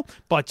Foxtel,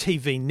 by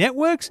TV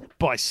networks,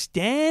 by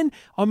Stan.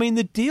 I mean,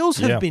 the deals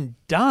have been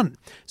done.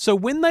 So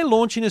when they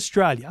launch in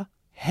Australia,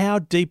 how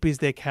deep is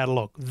their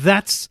catalogue?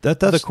 That's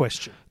the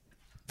question.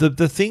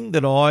 The thing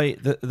that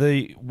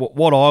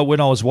when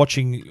I was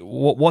watching,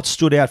 what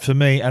stood out for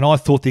me, and I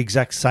thought the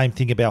exact same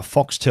thing about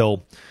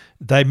Foxtel.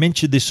 They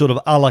mentioned this sort of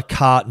a la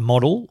carte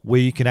model where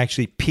you can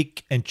actually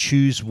pick and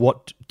choose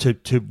what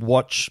to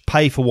watch,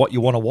 pay for what you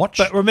want to watch.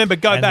 But remember,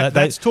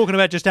 that's talking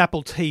about just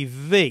Apple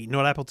TV,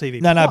 not Apple TV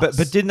Plus.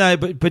 No,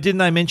 but didn't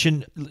they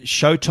mention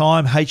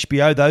Showtime,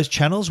 HBO, those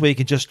channels where you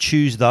can just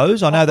choose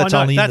those? I know that's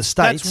only in the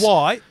States.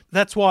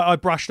 That's why I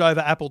brushed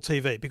over Apple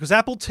TV, because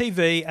Apple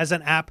TV as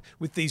an app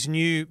with these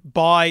new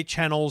buy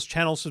channels,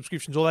 channel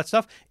subscriptions, all that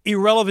stuff,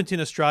 irrelevant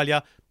in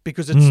Australia,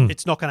 because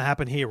it's not going to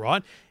happen here,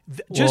 right?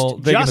 They're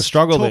going to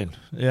struggle then.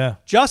 Yeah.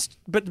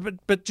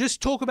 But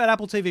just talk about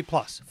Apple TV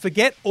Plus.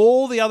 Forget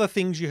all the other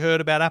things you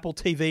heard about Apple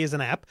TV as an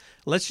app.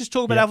 Let's just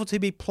talk about Apple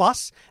TV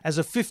Plus as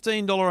a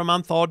 $15 a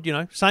month odd, you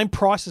know, same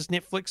price as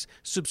Netflix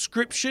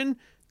subscription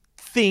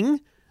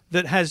thing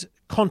that has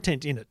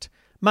content in it.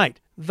 Mate,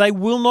 they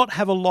will not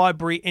have a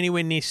library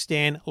anywhere near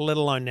Stan, let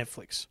alone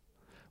Netflix.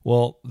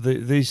 Well,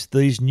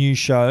 these new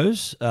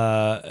shows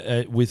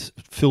filled with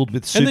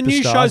superstars, and the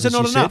new shows are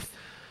not enough.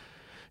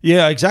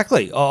 Yeah,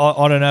 exactly.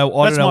 I don't know.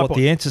 I don't know what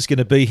the answer is going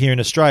to be here in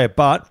Australia,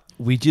 but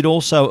we did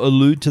also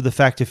allude to the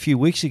fact a few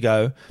weeks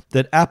ago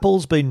that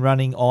Apple's been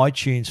running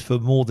iTunes for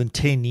more than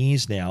 10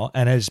 years now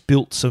and has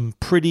built some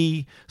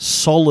pretty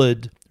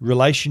solid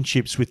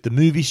relationships with the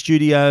movie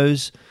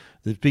studios,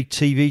 the big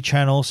TV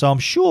channels. So I'm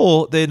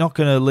sure they're not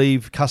going to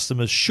leave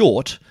customers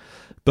short.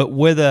 But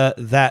whether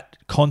that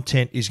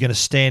content is going to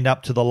stand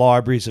up to the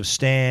libraries of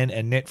Stan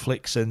and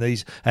Netflix and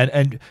these,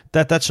 and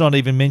that's not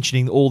even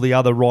mentioning all the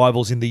other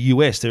rivals in the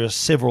US. There are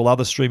several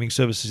other streaming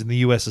services in the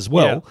US as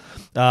well,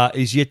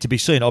 is yet to be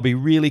seen. I'll be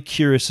really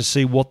curious to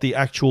see what the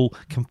actual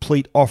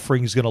complete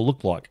offering is going to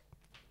look like.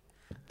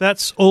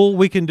 That's all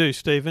we can do,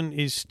 Stephen,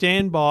 is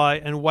stand by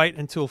and wait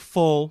until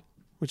fall,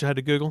 which I had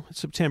to Google. It's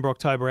September,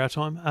 October, our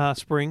time,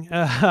 spring.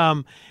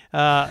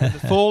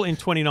 Fall in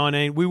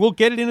 2019. We will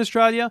get it in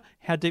Australia.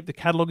 How deep the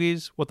catalogue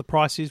is, what the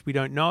price is, we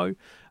don't know.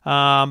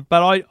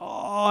 But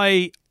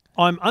I'm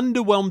I'm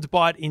underwhelmed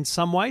by it in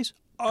some ways,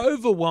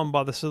 overwhelmed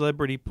by the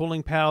celebrity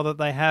pulling power that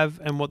they have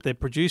and what they're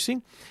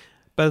producing.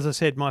 But as I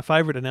said, my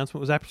favourite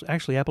announcement was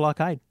actually Apple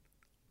Arcade.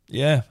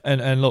 Yeah,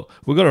 and look,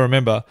 we've got to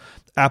remember,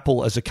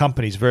 Apple as a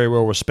company is very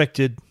well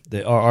respected.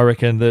 I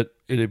reckon that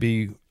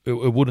it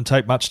wouldn't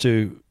take much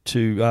to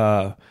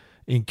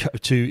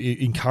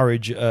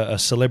encourage a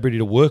celebrity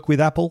to work with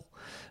Apple.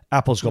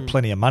 Apple's got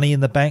plenty of money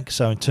in the bank,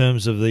 so in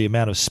terms of the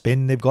amount of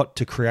spend they've got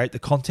to create the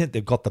content,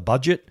 they've got the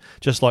budget.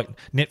 Just like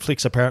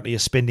Netflix apparently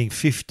is spending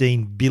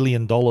 $15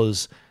 billion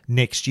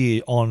next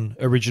year on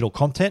original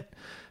content.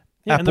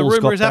 Yeah, Apple's and the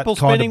rumour got is that Apple's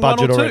kind spending of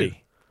budget 1 or 2.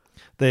 already.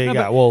 There you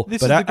No, go. Well,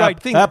 this is the great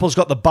thing. Apple's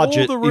got the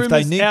budget All the if they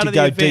rumours need out to of the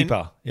go event-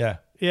 deeper. Yeah.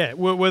 Yeah,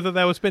 whether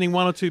they were spending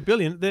 1 or 2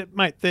 billion,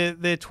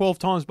 they're 12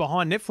 times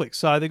behind Netflix,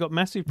 so they've got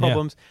massive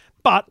problems.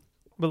 But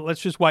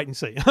let's just wait and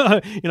see. I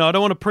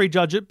don't want to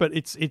prejudge it, but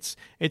it's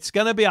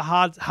going to be a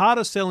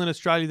harder sell in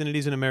Australia than it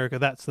is in America.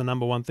 That's the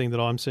number one thing that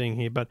I'm seeing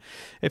here. But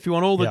if you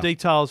want all the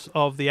details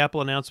of the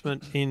Apple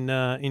announcement in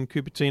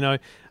Cupertino,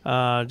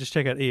 just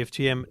check out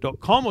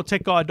EFTM.com or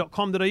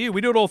techguide.com.au.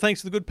 We do it all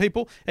thanks to the good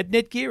people at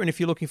Netgear. And if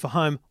you're looking for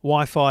home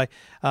Wi-Fi,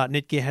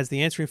 Netgear has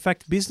the answer. In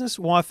fact, business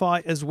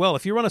Wi-Fi as well.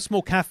 If you run a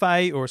small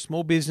cafe or a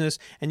small business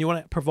and you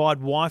want to provide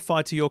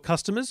Wi-Fi to your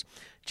customers,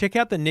 check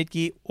out the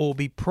Netgear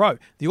Orbi Pro.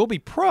 The Orbi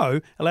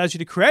Pro allows you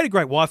to create a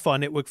great Wi-Fi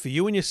network for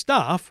you and your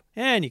staff,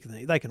 and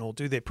they can all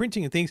do their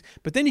printing and things,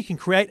 but then you can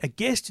create a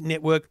guest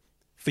network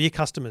for your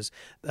customers.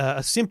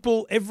 A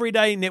simple,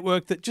 everyday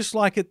network that just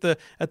like at the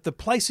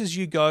places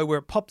you go where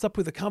it pops up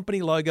with a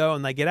company logo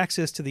and they get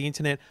access to the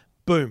internet,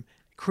 boom,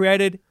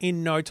 created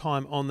in no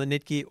time on the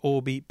Netgear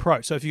Orbi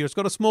Pro. So if you've just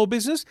got a small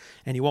business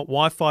and you want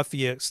Wi-Fi for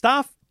your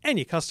staff and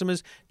your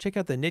customers, check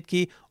out the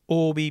Netgear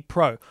Orbi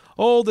Pro.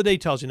 All the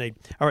details you need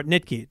are at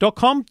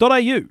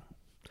netgear.com.au.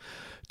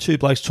 Two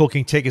Blokes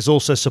Talking Tech is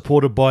also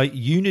supported by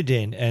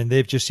Uniden, and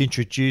they've just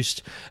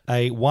introduced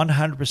a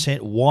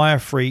 100%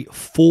 wire-free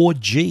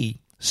 4G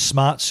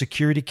smart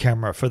security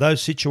camera for those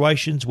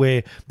situations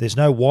where there's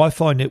no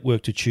Wi-Fi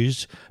network to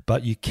choose,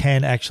 but you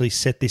can actually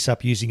set this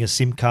up using a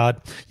SIM card.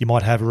 You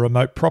might have a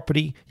remote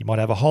property, you might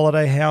have a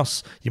holiday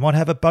house, you might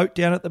have a boat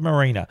down at the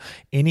marina.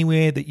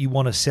 Anywhere that you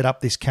want to set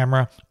up this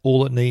camera,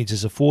 all it needs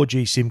is a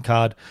 4G SIM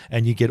card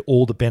and you get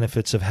all the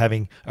benefits of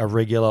having a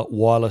regular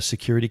wireless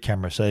security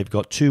camera. So you've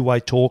got two-way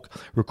talk,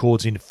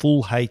 records in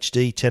full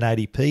HD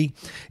 1080p.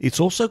 It's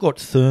also got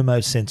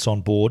ThermoSense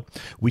on board,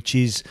 which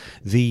is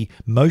the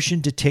motion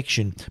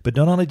detection. But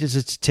not only does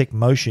it detect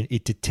motion,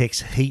 it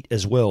detects heat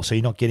as well. So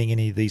you're not getting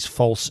any of these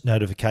false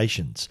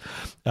notifications.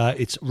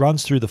 It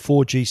runs through the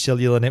 4G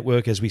cellular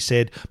network, as we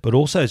said, but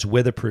also it's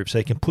weatherproof. So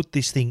you can put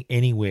this thing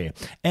anywhere.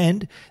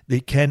 And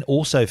it can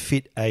also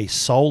fit a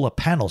solar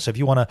panel. So if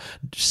you want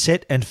to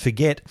set and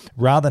forget,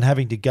 rather than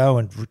having to go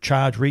and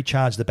recharge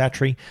the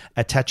battery,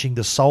 attaching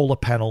the solar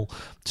panel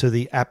to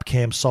the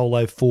AppCam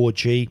Solo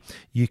 4G,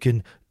 you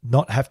can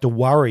not have to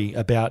worry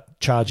about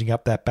charging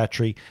up that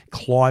battery,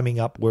 climbing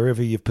up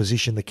wherever you've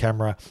positioned the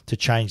camera to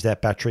change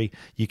that battery.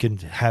 You can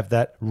have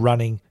that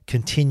running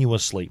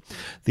continuously.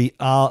 The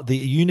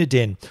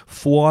Uniden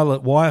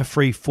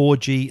wire-free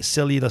 4G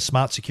cellular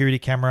smart security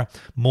camera.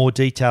 More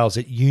details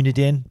at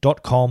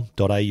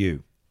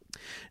uniden.com.au.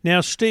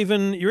 Now,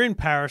 Stephen, you're in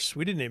Paris.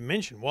 We didn't even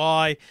mention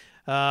why.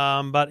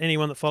 But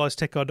anyone that follows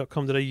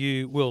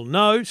techguide.com.au will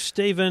know.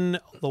 Stephen,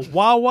 the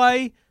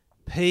Huawei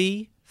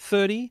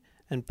P30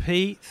 and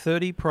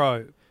P30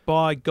 Pro.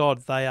 By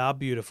God, they are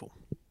beautiful.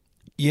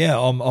 Yeah,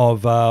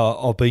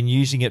 I've been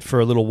using it for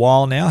a little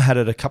while now. Had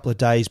it a couple of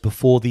days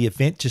before the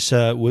event. Just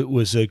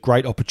was a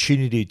great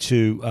opportunity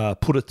to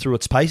put it through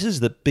its paces.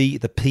 The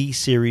P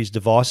series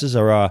devices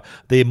are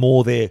they're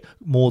more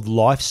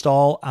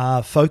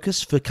lifestyle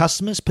focus for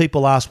customers.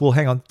 People ask, well,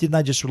 hang on, didn't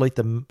they just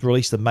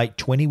release the Mate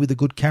 20 with a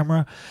good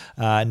camera?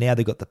 Now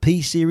they've got the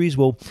P series.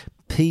 Well,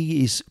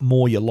 P is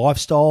more your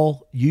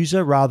lifestyle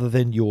user rather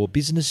than your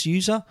business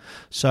user.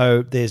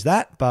 So there's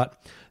that,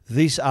 but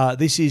this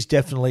is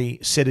definitely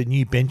set a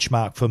new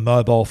benchmark for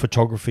mobile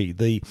photography.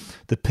 The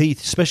P,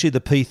 especially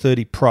the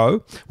P30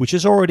 Pro, which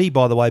has already,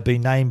 by the way,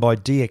 been named by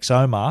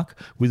DxOMark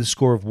with a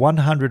score of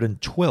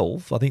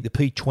 112. I think the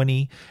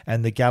P20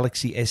 and the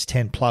Galaxy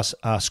S10 Plus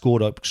are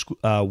scored at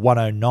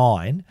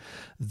 109.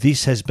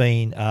 This has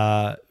been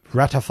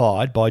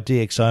ratified by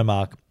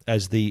DxOMark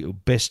as the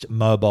best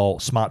mobile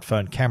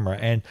smartphone camera,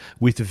 and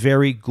with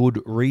very good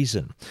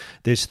reason.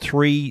 There's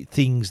three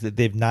things that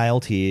they've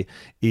nailed here: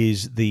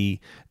 is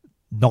the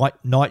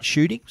night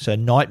shooting, so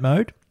night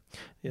mode,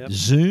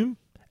 zoom,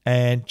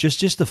 and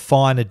just the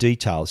finer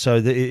details.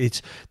 So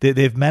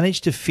they've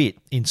managed to fit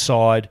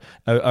inside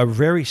a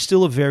very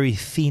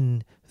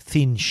thin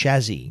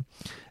chassis.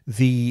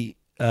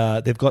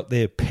 They've got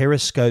their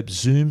periscope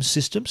zoom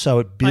system, so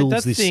it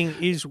builds this thing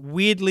is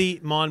weirdly,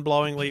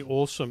 mind-blowingly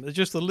awesome. It's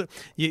just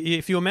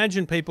if you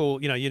imagine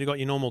people, you've got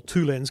your normal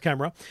 2-lens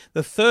camera.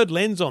 The third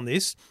lens on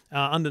this,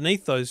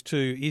 underneath those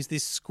two, is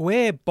this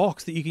square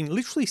box that you can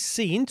literally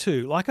see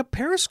into, like a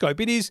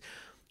periscope. It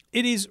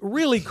is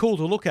really cool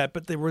to look at,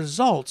 but the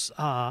results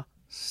are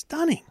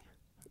stunning.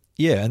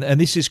 Yeah, and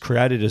this is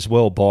created as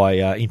well by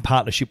in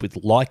partnership with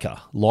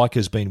Leica.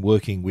 Leica's been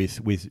working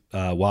with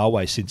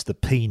Huawei since the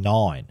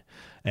P9,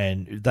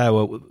 and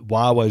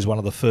Huawei was one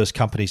of the first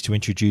companies to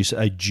introduce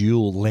a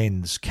dual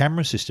lens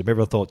camera system.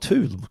 Everyone thought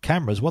 2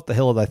 cameras, what the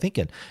hell are they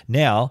thinking?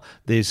 Now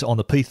there's on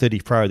the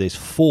P30 Pro, there's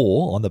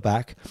 4 on the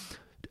back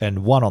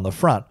and 1 on the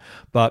front.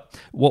 But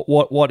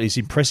what is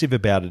impressive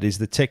about it is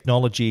the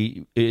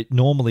technology.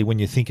 Normally, when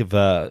you think of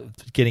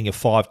getting a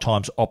 5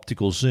 times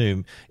optical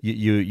zoom,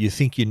 you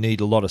think you need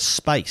a lot of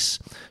space.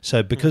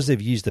 So because they've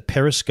used the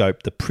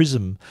periscope, the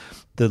prism,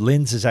 the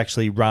lenses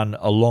actually run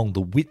along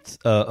the width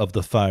of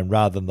the phone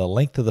rather than the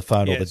length of the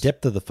phone or the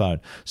depth of the phone.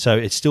 So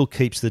it still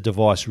keeps the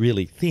device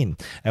really thin.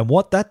 And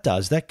what that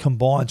does, that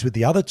combines with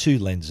the other 2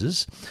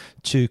 lenses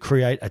to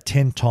create a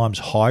 10 times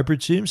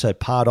hybrid zoom, so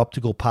part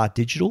optical, part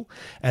digital,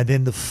 and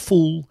then the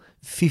full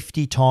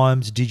 50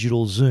 times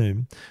digital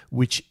zoom,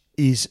 which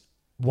is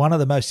one of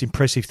the most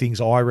impressive things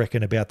I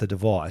reckon about the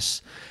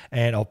device.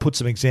 And I'll put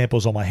some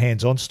examples on my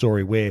hands-on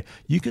story where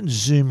you can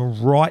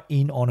zoom right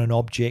in on an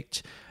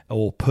object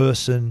or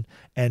person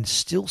and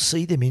still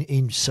see them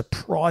in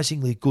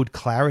surprisingly good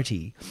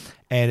clarity.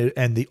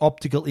 And the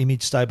optical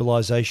image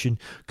stabilization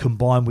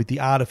combined with the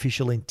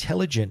artificial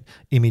intelligent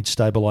image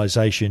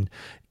stabilization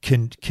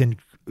can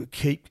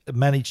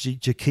manage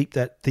to keep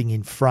that thing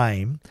in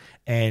frame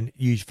and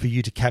for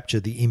you to capture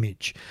the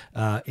image.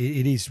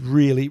 It is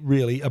really,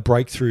 really a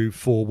breakthrough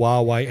for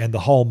Huawei and the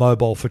whole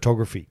mobile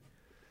photography.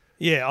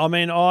 Yeah, I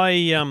mean,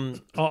 I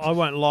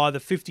won't lie. The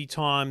 50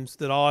 times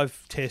that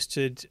I've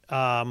tested,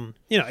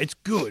 it's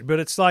good, but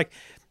it's like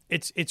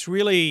it's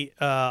really,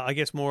 I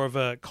guess, more of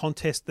a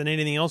contest than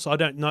anything else. I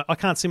don't know. I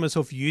can't see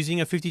myself using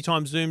a 50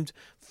 times zoomed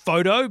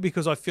photo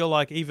because I feel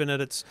like even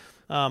at its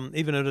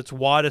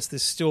widest,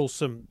 there's still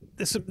some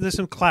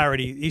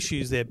clarity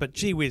issues there. But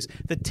gee whiz,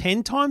 the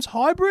 10 times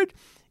hybrid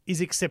is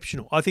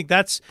exceptional. I think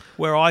that's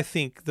where I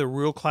think the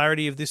real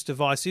clarity of this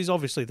device is.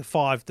 Obviously, the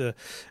 5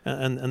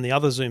 and the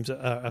other zooms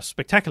are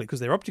spectacular because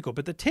they're optical.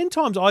 But the 10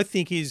 times I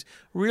think is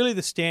really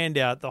the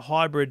standout, the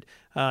hybrid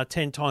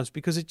 10 times,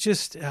 because it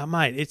just,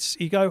 mate,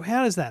 you go,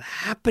 how is that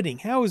happening?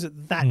 How is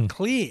it that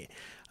clear?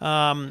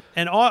 And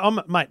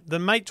the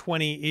Mate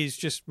 20 is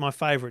just my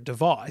favourite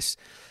device.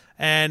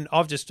 And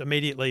I've just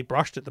immediately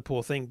brushed at the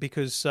poor thing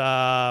because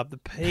the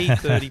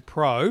P30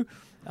 Pro,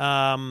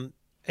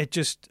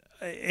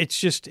 it's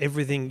just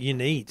everything you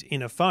need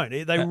in a phone.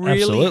 They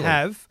really Absolutely.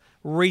 have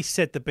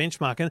reset the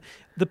benchmark. And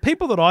the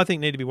people that I think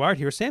need to be worried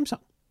here are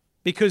Samsung,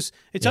 because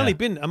it's only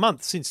been a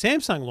month since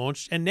Samsung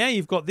launched, and now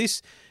you've got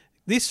this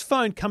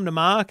phone come to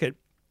market.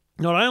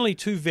 Not only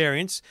 2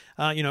 variants,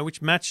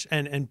 which match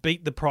and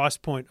beat the price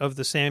point of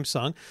the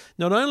Samsung.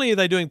 Not only are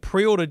they doing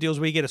pre-order deals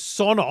where you get a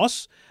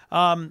Sonos,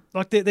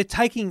 they're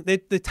taking the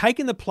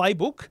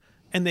playbook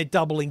and they're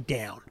doubling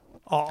down.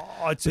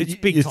 It's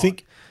big time.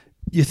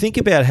 You think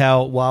about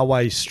how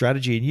Huawei's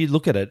strategy, and you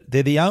look at it,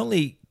 they're the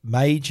only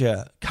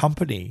major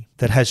company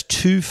that has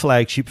 2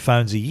 flagship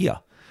phones a year.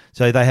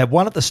 So they have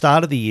one at the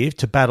start of the year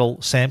to battle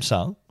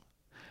Samsung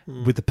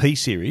with the P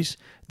series.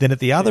 Then at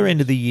the other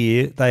end of the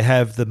year, they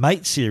have the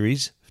Mate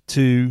series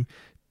to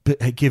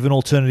give an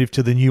alternative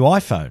to the new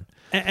iPhone.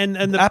 And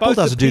Apple both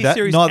doesn't the do that,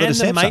 P-series neither and does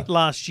the Samsung. Mate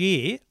last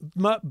year,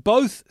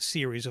 both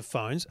series of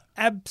phones,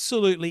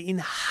 absolutely in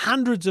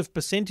hundreds of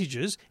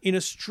percentages in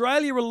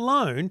Australia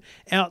alone,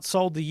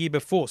 outsold the year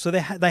before. So they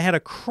had a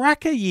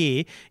cracker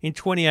year in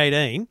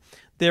 2018.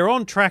 They're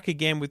on track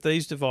again with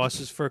these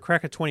devices for a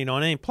cracker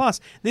 2019.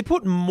 Plus, they're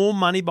putting more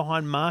money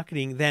behind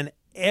marketing than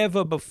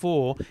ever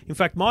before. In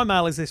fact, my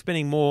mail is they're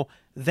spending more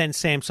than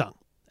Samsung.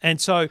 And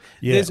so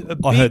there's a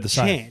big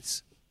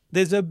chance.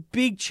 There's a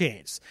big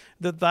chance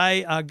that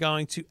they are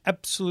going to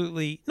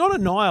absolutely not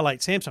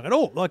annihilate Samsung at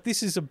all. Like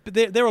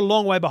they're a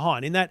long way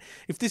behind in that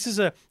if this is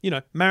a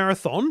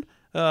marathon,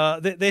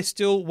 they're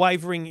still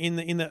wavering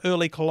in the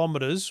early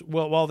kilometres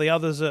while the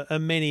others are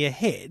many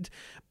ahead.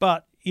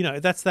 But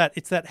it's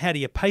that how do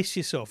you pace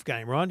yourself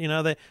game, right?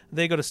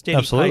 They've got a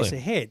steady pace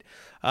ahead.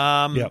 Mate,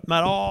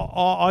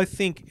 I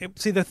think,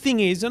 see, the thing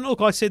is, and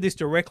look, I said this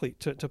directly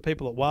to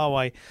people at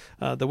Huawei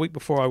the week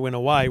before I went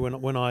away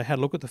when I had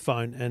a look at the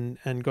phone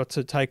and got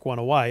to take one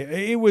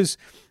away.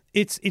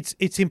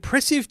 It's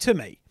impressive to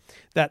me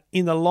that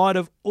in the light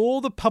of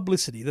all the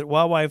publicity that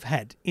Huawei have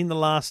had in the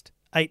last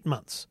 8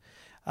 months,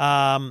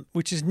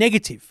 which is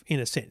negative in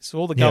a sense,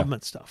 all the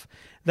government stuff,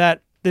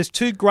 that there's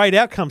 2 great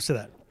outcomes to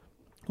that.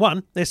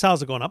 1, their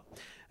sales have gone up,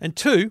 and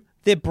 2,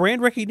 their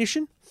brand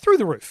recognition through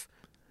the roof.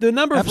 The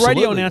number of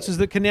radio announcers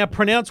that can now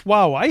pronounce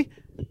Huawei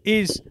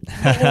is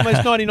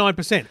almost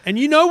 99%. And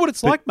you know what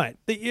it's like, mate.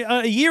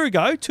 A year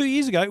ago, 2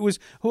 years ago, it was,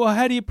 well,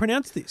 how do you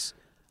pronounce this?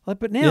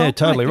 But now, yeah,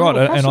 totally right.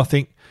 And I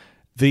think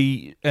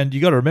and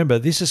you got to remember,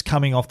 this is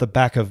coming off the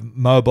back of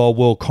Mobile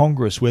World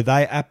Congress, where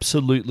they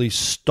absolutely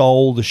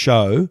stole the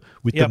show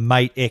with the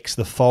Mate X,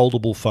 the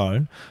foldable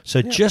phone.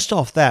 So just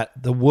off that,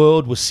 the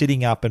world was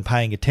sitting up and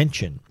paying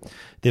attention.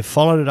 They've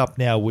followed it up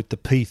now with the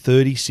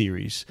P30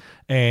 series.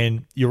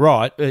 And you're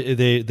right,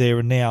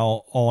 they're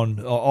now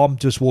on. I'm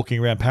just walking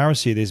around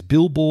Paris here. There's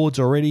billboards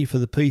already for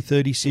the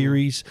P30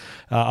 series.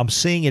 I'm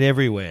seeing it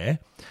everywhere.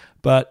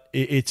 But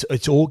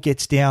it's all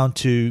gets down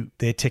to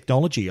their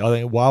technology. I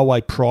think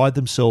Huawei pride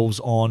themselves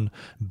on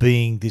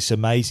being this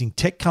amazing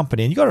tech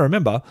company. And you got to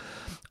remember,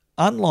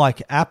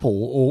 unlike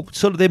Apple, or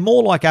sort of they're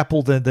more like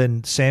Apple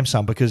than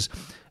Samsung, because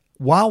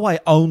Huawei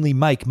only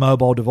make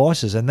mobile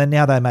devices, and then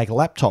now they make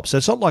laptops. So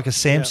it's not like a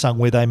Samsung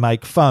where they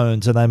make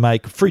phones and they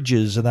make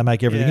fridges and they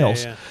make everything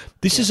else. Yeah.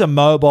 This is a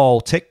mobile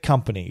tech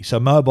company,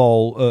 so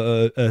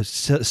mobile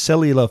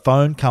cellular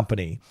phone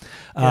company.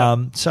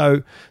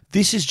 So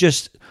this is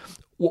just...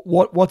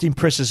 What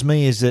impresses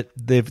me is that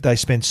they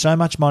spend so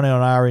much money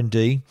on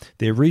R&D,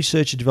 their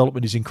research and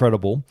development is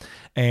incredible,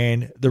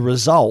 and the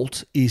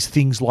result is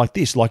things like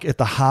this. Like at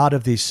the heart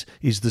of this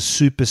is the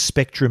super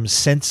spectrum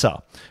sensor,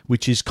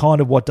 which is kind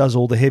of what does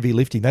all the heavy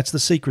lifting. That's the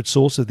secret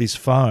sauce of this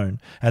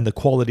phone and the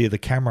quality of the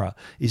camera,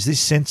 is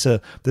this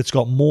sensor that's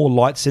got more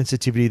light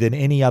sensitivity than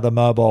any other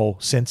mobile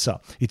sensor.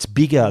 It's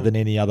bigger than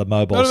any other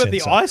mobile sensor. What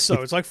about the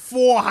ISO? It's like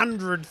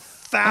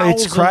 400,000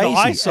 It's crazy.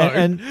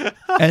 ISO.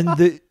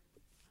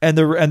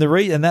 That's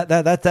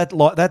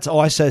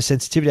ISO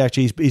sensitivity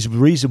actually is the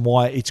reason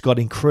why it's got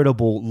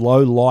incredible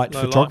low light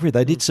photography.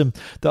 They did some.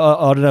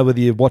 I don't know whether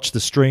you watched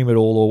the stream at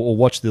all or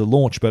watched the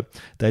launch, but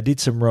they did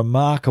some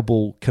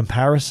remarkable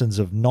comparisons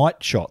of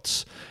night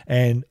shots.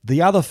 And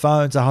the other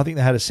phones, I think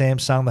they had a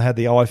Samsung, they had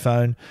the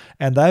iPhone,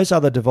 and those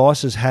other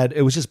devices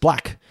it was just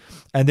black.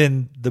 And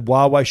then the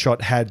Huawei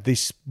shot had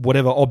this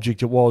whatever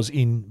object it was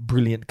in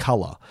brilliant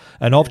color.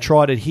 And I've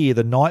tried it here.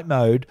 The night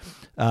mode.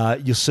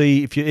 You'll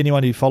see if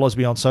anyone who follows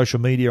me on social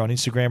media, on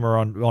Instagram or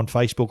on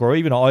Facebook, or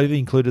even I've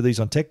included these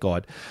on Tech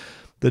Guide,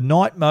 the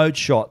night mode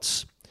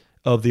shots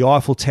of the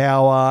Eiffel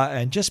Tower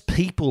and just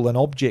people and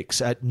objects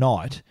at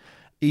night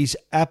is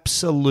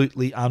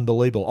absolutely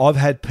unbelievable. I've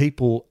had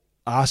people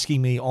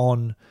asking me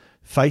on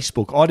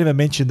Facebook. I never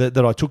mentioned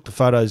that I took the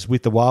photos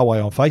with the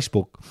Huawei on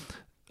Facebook,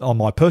 on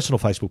my personal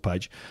Facebook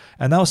page,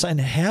 and they were saying,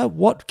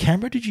 what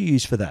camera did you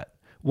use for that?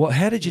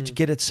 How did you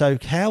get it so?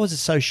 How is it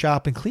so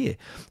sharp and clear?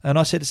 And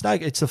I said,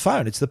 it's the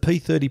phone. It's the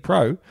P30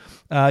 Pro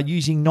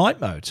using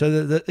night mode.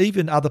 So that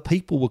even other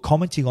people were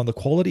commenting on the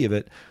quality of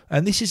it.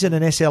 And this isn't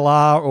an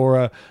SLR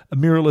or a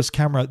mirrorless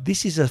camera.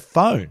 This is a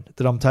phone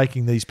that I'm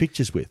taking these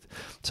pictures with.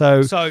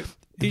 So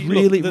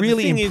really,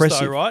 really impressive. Is,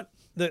 though, right?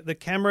 The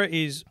camera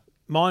is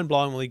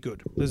mind-blowingly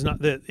good.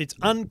 It's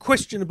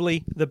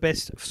unquestionably the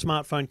best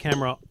smartphone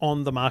camera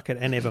on the market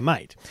and ever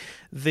made.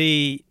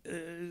 Their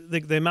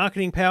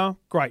marketing power,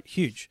 great,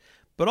 huge.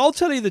 But I'll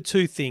tell you the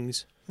two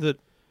things that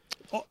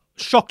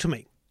shocked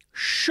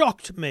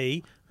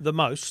me the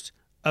most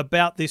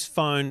about this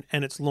phone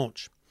and its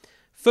launch.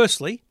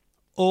 Firstly,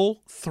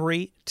 all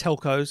three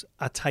telcos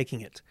are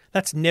taking it.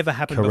 That's never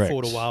happened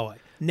before to Huawei.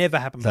 Never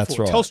happened before. That's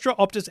right. Telstra,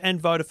 Optus,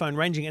 and Vodafone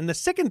ranging. And the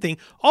second thing,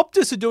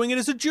 Optus are doing it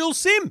as a dual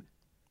SIM.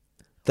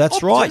 That's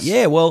Optus right,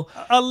 yeah. Well,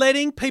 are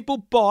letting people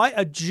buy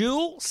a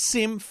dual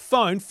SIM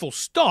phone, full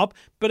stop,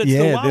 but it's the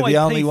Huawei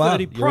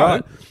P30 Pro.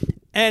 Right.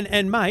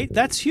 And mate,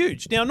 that's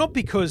huge. Now, not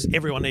because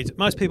everyone needs it.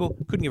 Most people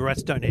couldn't give a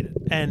rat's, don't need it.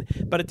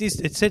 But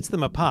it sets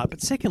them apart.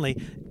 But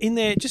secondly, in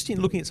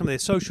looking at some of their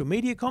social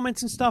media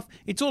comments and stuff,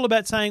 it's all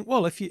about saying,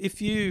 well,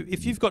 if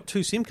you've got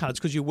two SIM cards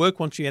because your work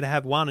wants you to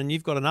have one and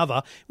you've got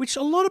another, which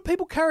a lot of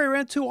people carry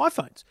around two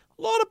iPhones.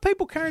 A lot of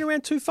people carrying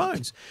around two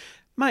phones.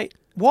 Mate,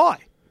 why?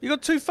 You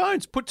got two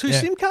phones. Put two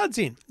SIM cards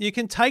in. You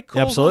can take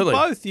calls on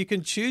both. You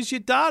can choose your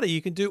data.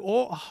 You can do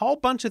a whole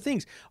bunch of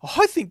things.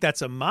 I think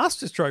that's a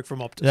masterstroke from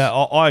Optus. Yeah,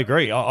 I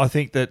agree. I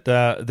think that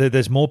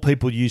there's more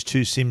people use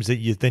two SIMs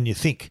than you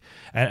think.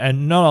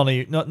 And not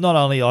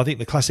only I think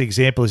the classic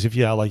example is if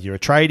you're a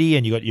tradie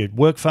and you got your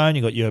work phone,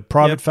 you got your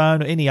private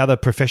phone, or any other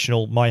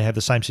professional might have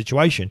the same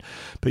situation.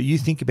 But you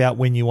think about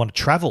when you want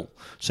to travel.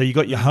 So you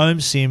got your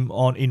home SIM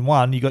in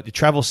one, you got your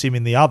travel SIM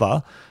in the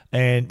other.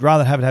 And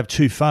rather than having to have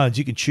two phones,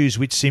 you can choose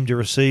which SIM to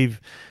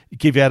receive,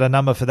 give out a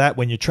number for that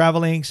when you're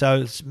traveling.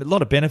 So it's a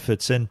lot of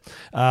benefits. And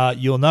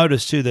you'll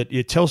notice too that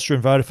your Telstra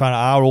and Vodafone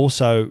are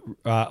also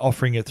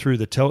offering it through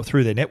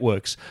their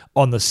networks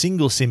on the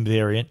single SIM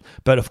variant.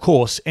 But of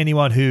course,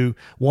 anyone who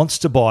wants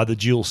to buy the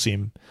dual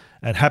SIM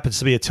and happens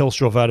to be a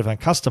Telstra or Vodafone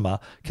customer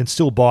can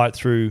still buy it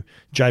through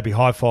JB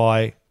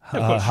Hi-Fi,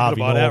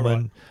 Harvey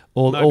Norman. Right.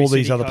 All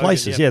these other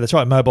places. Yeah, that's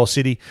right, Mobile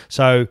City.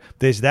 So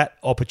there's that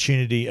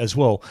opportunity as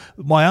well.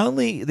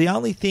 The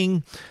only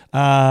thing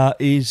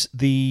is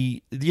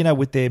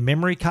with their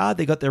memory card,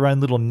 they got their own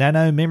little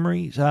nano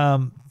memory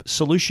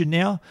solution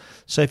now.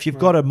 So if you've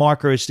got a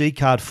micro SD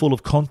card full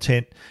of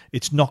content,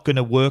 it's not going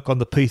to work on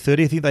the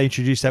P30. I think they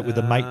introduced that with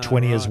the Mate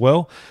 20 as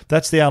well.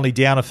 That's the only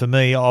downer for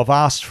me. I've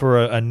asked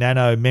for a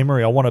nano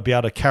memory. I want to be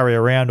able to carry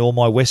around all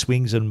my West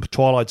Wings and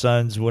Twilight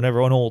Zones,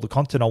 whatever, and all the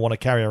content I want to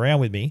carry around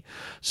with me.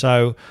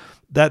 So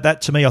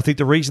that to me, I think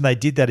the reason they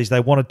did that is they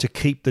wanted to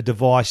keep the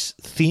device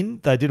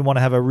thin. They didn't want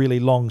to have a really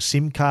long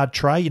SIM card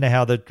tray. You know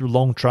how the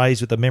long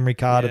trays with the memory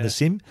card and the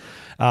SIM.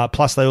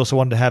 Plus, they also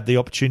wanted to have the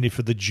opportunity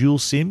for the dual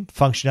SIM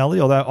functionality.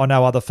 Although I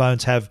know other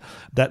phones have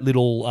that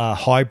little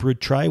hybrid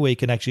tray where you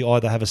can actually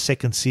either have a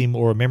second SIM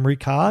or a memory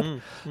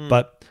card.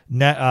 But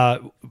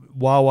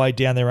Huawei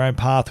down their own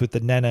path with the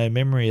nano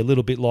memory, a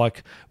little bit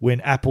like when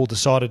Apple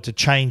decided to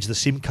change the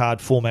SIM card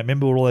format.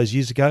 Remember all those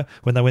years ago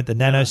when they went the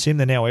nano SIM?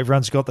 Then now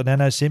everyone's got the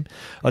nano SIM.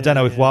 I don't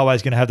know if Huawei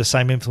is going to have the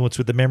same influence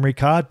with the memory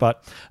card,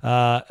 but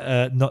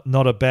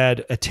not a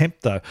bad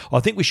attempt though. I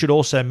think we should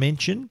also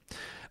mention,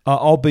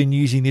 I've been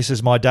using this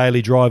as my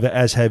daily driver,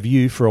 as have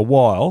you, for a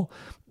while.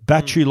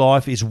 Battery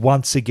life is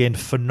once again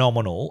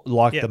phenomenal,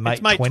 like the Mate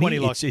 20.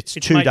 It's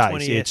 2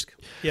 days.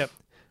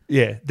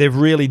 Yeah, they've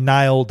really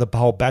nailed the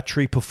whole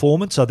battery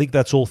performance. I think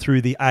that's all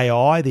through the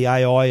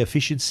AI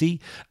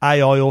efficiency.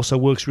 AI also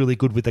works really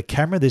good with the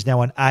camera. There's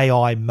now an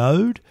AI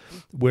mode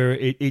where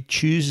it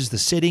chooses the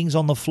settings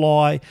on the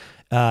fly.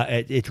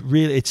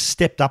 It's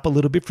stepped up a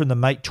little bit from the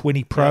Mate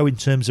 20 Pro in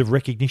terms of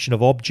recognition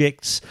of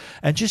objects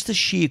and just the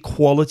sheer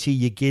quality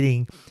you're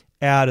getting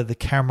out of the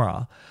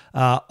camera.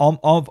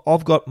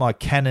 I've got my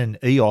Canon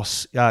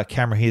EOS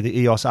camera here, the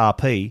EOS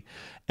RP,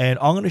 and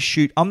I'm going to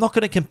shoot. I'm not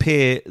going to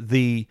compare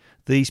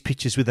these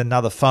pictures with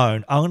another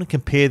phone. I'm going to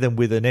compare them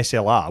with an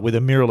SLR, with a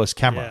mirrorless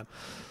camera.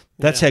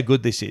 That's how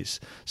good this is.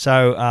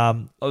 So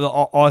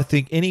I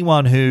think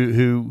anyone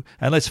who,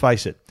 and let's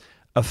face it,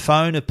 a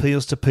phone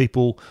appeals to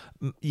people,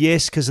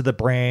 yes, because of the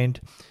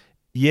brand,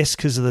 yes,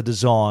 because of the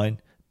design,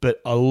 but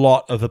a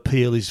lot of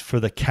appeal is for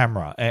the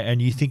camera.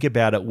 And you think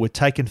about it, we're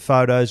taking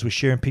photos, we're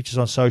sharing pictures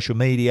on social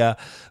media,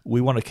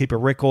 we want to keep a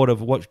record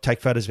of take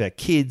photos of our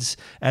kids,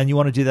 and you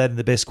want to do that in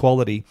the best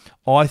quality.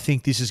 I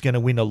think this is going to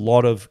win a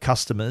lot of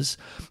customers.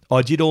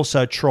 I did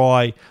also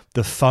try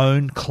the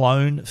phone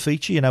clone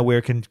feature, where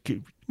it can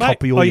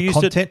copy all your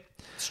content.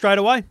 Straight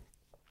away.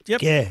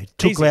 Yep. Yeah,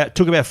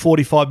 took about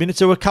 45 minutes.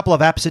 There were a couple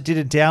of apps that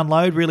didn't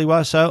download really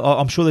well, so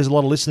I'm sure there's a lot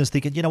of listeners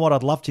thinking, you know what,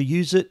 I'd love to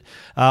use it.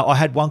 I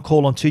had one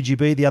call on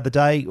 2GB the other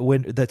day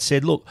that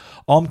said, look,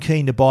 I'm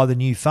keen to buy the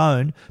new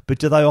phone, but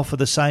do they offer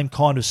the same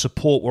kind of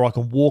support where I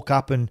can walk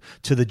up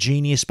to the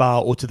Genius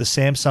Bar or to the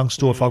Samsung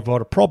store if I've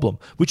got a problem?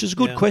 Which is a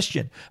good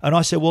question. And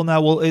I said,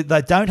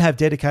 they don't have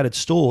dedicated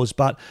stores,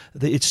 but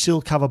it's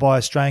still covered by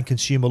Australian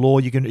consumer law.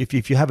 You can,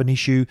 if you have an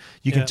issue,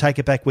 you can take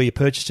it back where you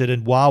purchased it,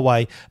 and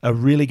Huawei are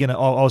really going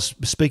to... I was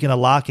speaking to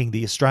Larking,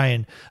 the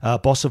Australian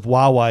boss of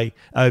Huawei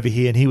over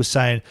here, and he was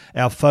saying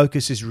our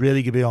focus is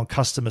really going to be on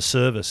customer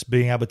service,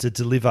 being able to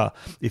deliver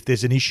if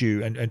there's an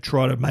issue and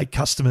try to make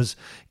customers,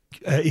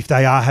 if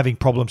they are having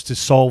problems, to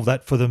solve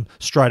that for them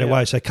straight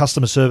away. So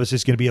customer service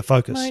is going to be a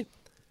focus. Mate,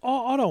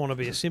 I don't want to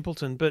be a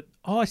simpleton, but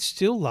I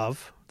still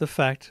love the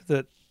fact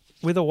that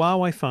with a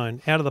Huawei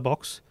phone, out of the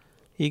box,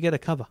 you get a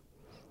cover.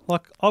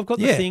 Like, I've got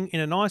the thing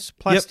in a nice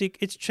plastic.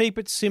 It's cheap,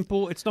 it's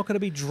simple, it's not going to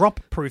be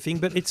drop-proofing,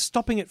 but it's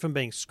stopping it from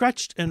being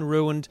scratched and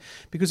ruined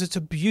because it's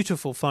a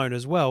beautiful phone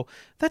as well.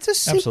 That's a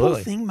simple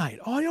thing, mate.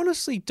 I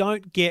honestly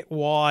don't get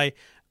why...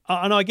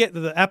 and I get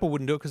that Apple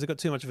wouldn't do it because they've got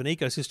too much of an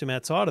ecosystem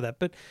outside of that.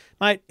 But,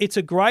 mate, it's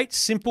a great,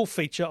 simple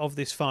feature of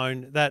this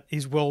phone that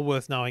is well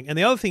worth knowing. And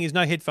the other thing is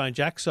no headphone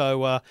jack,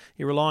 so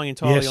you're relying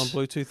entirely on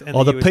Bluetooth and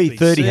the USB-C.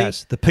 P30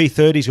 has. The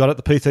P30's got it,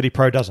 the P30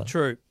 Pro doesn't.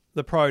 True.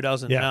 The Pro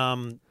doesn't. Yeah.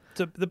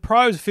 The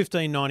Pro is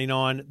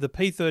 $1,599. The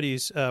P30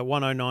 is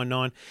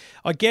 $1,099.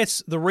 I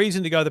guess the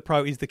reason to go the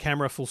Pro is the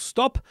camera, full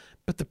stop.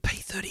 But the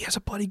P30 has a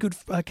bloody good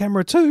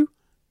camera too.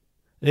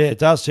 Yeah, it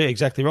does too.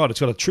 Exactly right. It's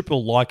got a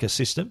triple Leica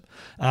system,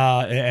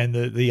 and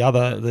the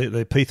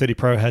P30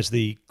 Pro has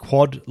the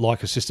quad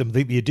Leica system. I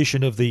think the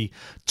addition of the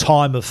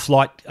time of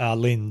flight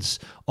lens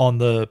on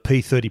the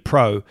P30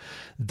 Pro,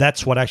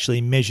 that's what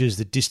actually measures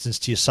the distance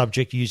to your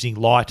subject using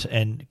light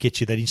and gets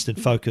you that instant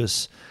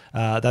focus,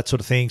 that sort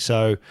of thing.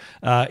 So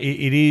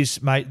it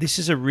is, mate, this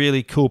is a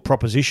really cool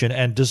proposition.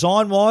 And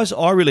design-wise,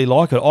 I really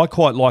like it. I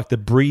quite like the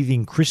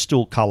breathing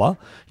crystal colour,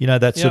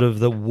 that sort of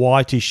the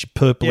whitish,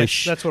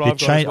 purplish. Yes, that's what I've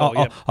got as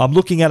well, I'm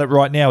looking at it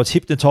right now. It's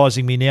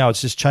hypnotising me now.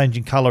 It's just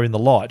changing colour in the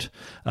light.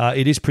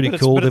 It is pretty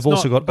cool. They've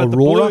also got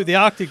Aurora. The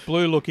Arctic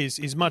blue look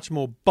is much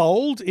more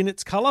bold in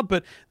its colour,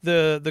 but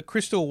the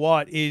crystal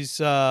white is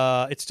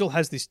it still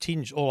has this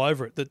tinge all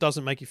over it that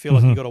doesn't make you feel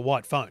like you've got a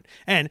white phone.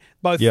 And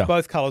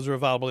both colours are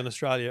available in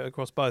Australia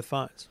across both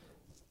phones.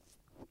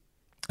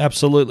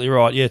 Absolutely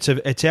right. Yeah,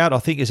 it's out. I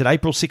think, is it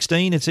April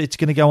 16? It's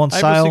going to go on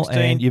sale. April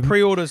 16. And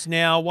pre-orders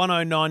now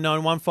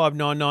 1099,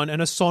 1599,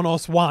 and a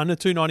Sonos One, a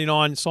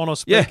 $299 Sonos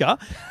speaker.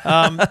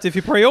 If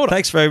you pre-order.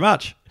 Thanks very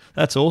much.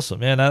 That's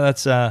awesome. Yeah, no,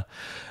 that's an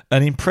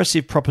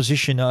impressive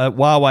proposition.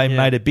 Huawei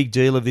made a big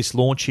deal of this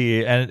launch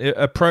here,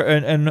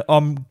 and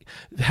I'm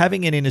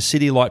having it in a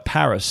city like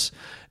Paris.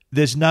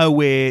 There's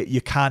nowhere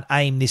you can't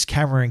aim this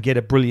camera and get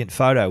a brilliant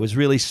photo. It was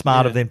really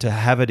smart of them to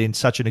have it in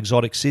such an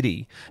exotic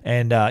city,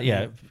 and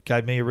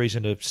gave me a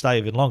reason to stay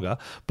even longer.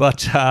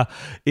 But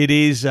it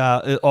is,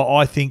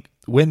 I think,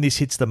 when this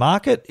hits the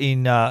market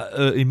in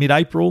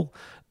mid-April,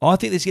 I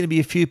think there's going to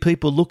be a few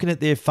people looking at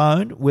their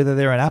phone, whether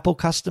they're an Apple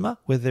customer,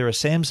 whether they're a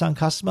Samsung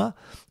customer,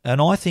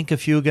 and I think a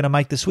few are going to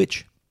make the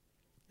switch.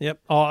 Yep,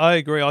 I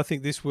agree. I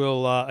think this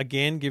will,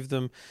 again, give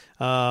them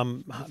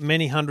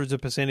many hundreds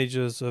of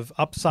percentages of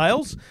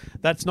upsales.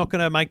 That's not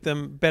going to make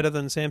them better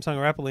than Samsung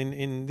or Apple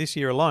in this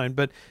year alone,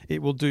 but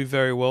it will do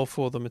very well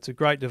for them. It's a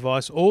great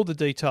device. All the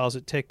details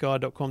at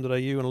techguide.com.au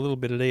and a little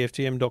bit at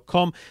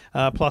EFTM.com,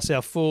 plus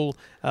our full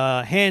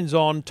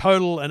hands-on,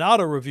 total and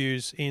utter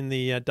reviews in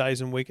the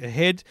days and week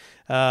ahead.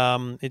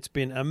 It's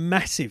been a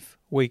massive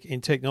week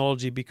in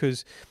technology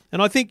because,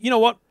 and I think, you know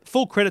what,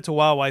 full credit to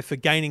Huawei for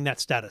gaining that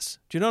status.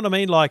 Do you know what I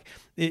mean? Like,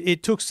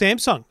 it took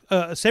Samsung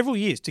several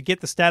years to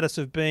get the status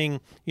of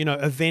being,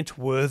 event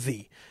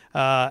worthy.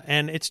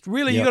 And it's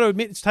really, you got to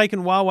admit, it's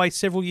taken Huawei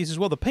several years as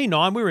well. The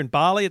P9, we were in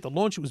Bali at the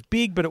launch. It was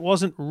big, but it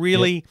wasn't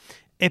really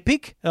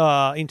epic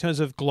in terms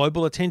of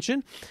global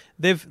attention.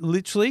 They've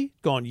literally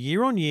gone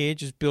year on year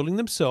just building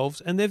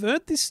themselves, and they've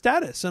earned this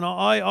status, and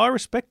I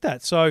respect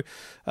that. So,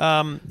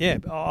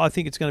 I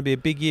think it's going to be a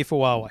big year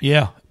for Huawei.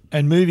 Yeah,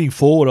 and moving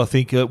forward, I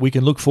think we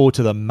can look forward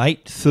to the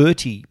Mate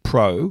 30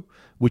 Pro,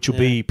 which will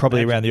be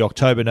probably around the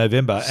October,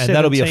 November, and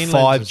that'll be a 5G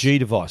lenses.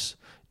 Device.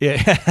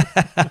 Yeah,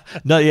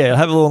 no, yeah, I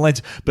have a little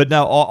lens, but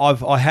no,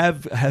 I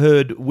have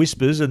heard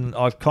whispers, and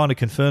I've kind of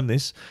confirmed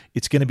this.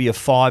 It's going to be a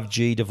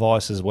 5G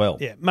device as well.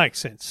 Yeah, makes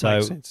sense. So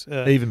makes sense.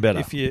 Even better.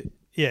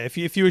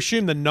 If you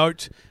assume the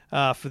Note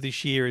for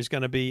this year is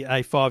going to be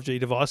a 5G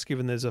device,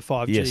 given there's a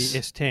 5G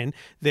S10,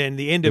 then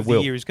the end of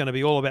the year is going to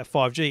be all about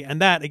 5G. And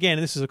that, again,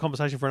 and this is a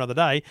conversation for another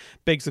day,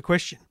 begs the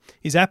question,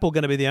 is Apple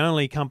going to be the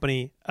only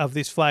company of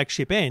this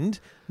flagship end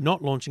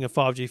not launching a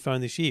 5G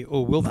phone this year,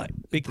 or will they?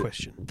 Big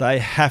question. They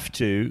have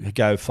to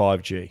go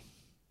 5G.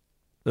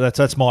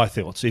 That's my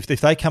thoughts. If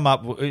they come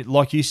up,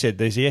 like you said,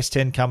 there's the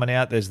S10 coming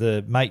out, there's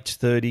the Mate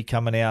 30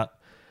 coming out,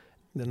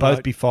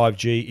 both be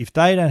 5G. If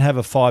they don't have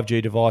a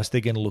 5G device,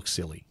 they're going to look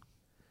silly.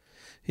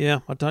 Yeah,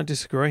 I don't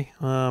disagree.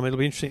 It'll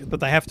be interesting, but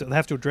they have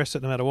to address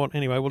it no matter what.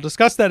 Anyway, we'll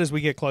discuss that as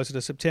we get closer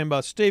to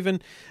September.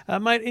 Stephen,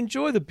 mate,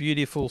 enjoy the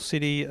beautiful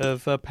city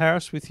of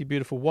Paris with your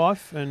beautiful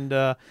wife, and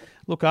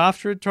look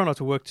after it. Try not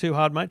to work too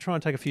hard, mate. Try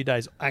and take a few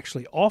days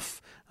actually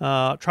off.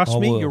 Trust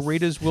me, your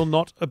readers will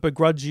not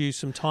begrudge you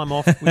some time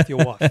off with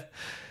your wife.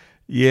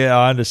 Yeah,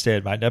 I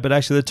understand, mate. No, but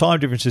actually, the time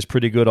difference is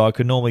pretty good. I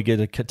could normally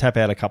tap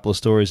out a couple of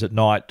stories at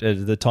night.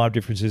 The time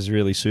difference is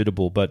really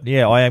suitable. But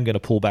yeah, I am going to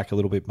pull back a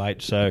little bit,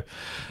 mate. So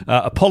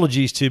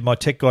apologies to my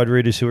Tech Guide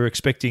readers who are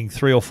expecting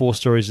 3 or 4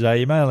 stories a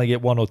day. You may only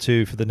get 1 or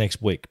 2 for the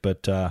next week.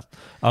 But I'm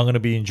going to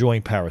be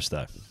enjoying Paris,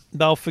 though.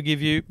 They'll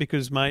forgive you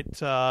because,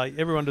 mate,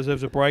 everyone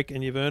deserves a break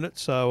and you've earned it.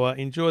 So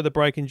enjoy the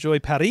break, enjoy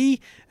Paris,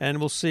 and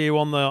we'll see you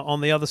on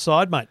the other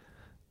side, mate.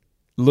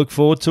 Look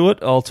forward to it.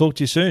 I'll talk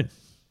to you soon.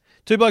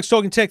 Two Blokes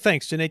Talking Tech.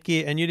 Thanks to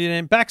Netgear and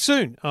UDN. Back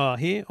soon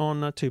here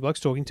on Two Blokes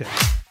Talking Tech.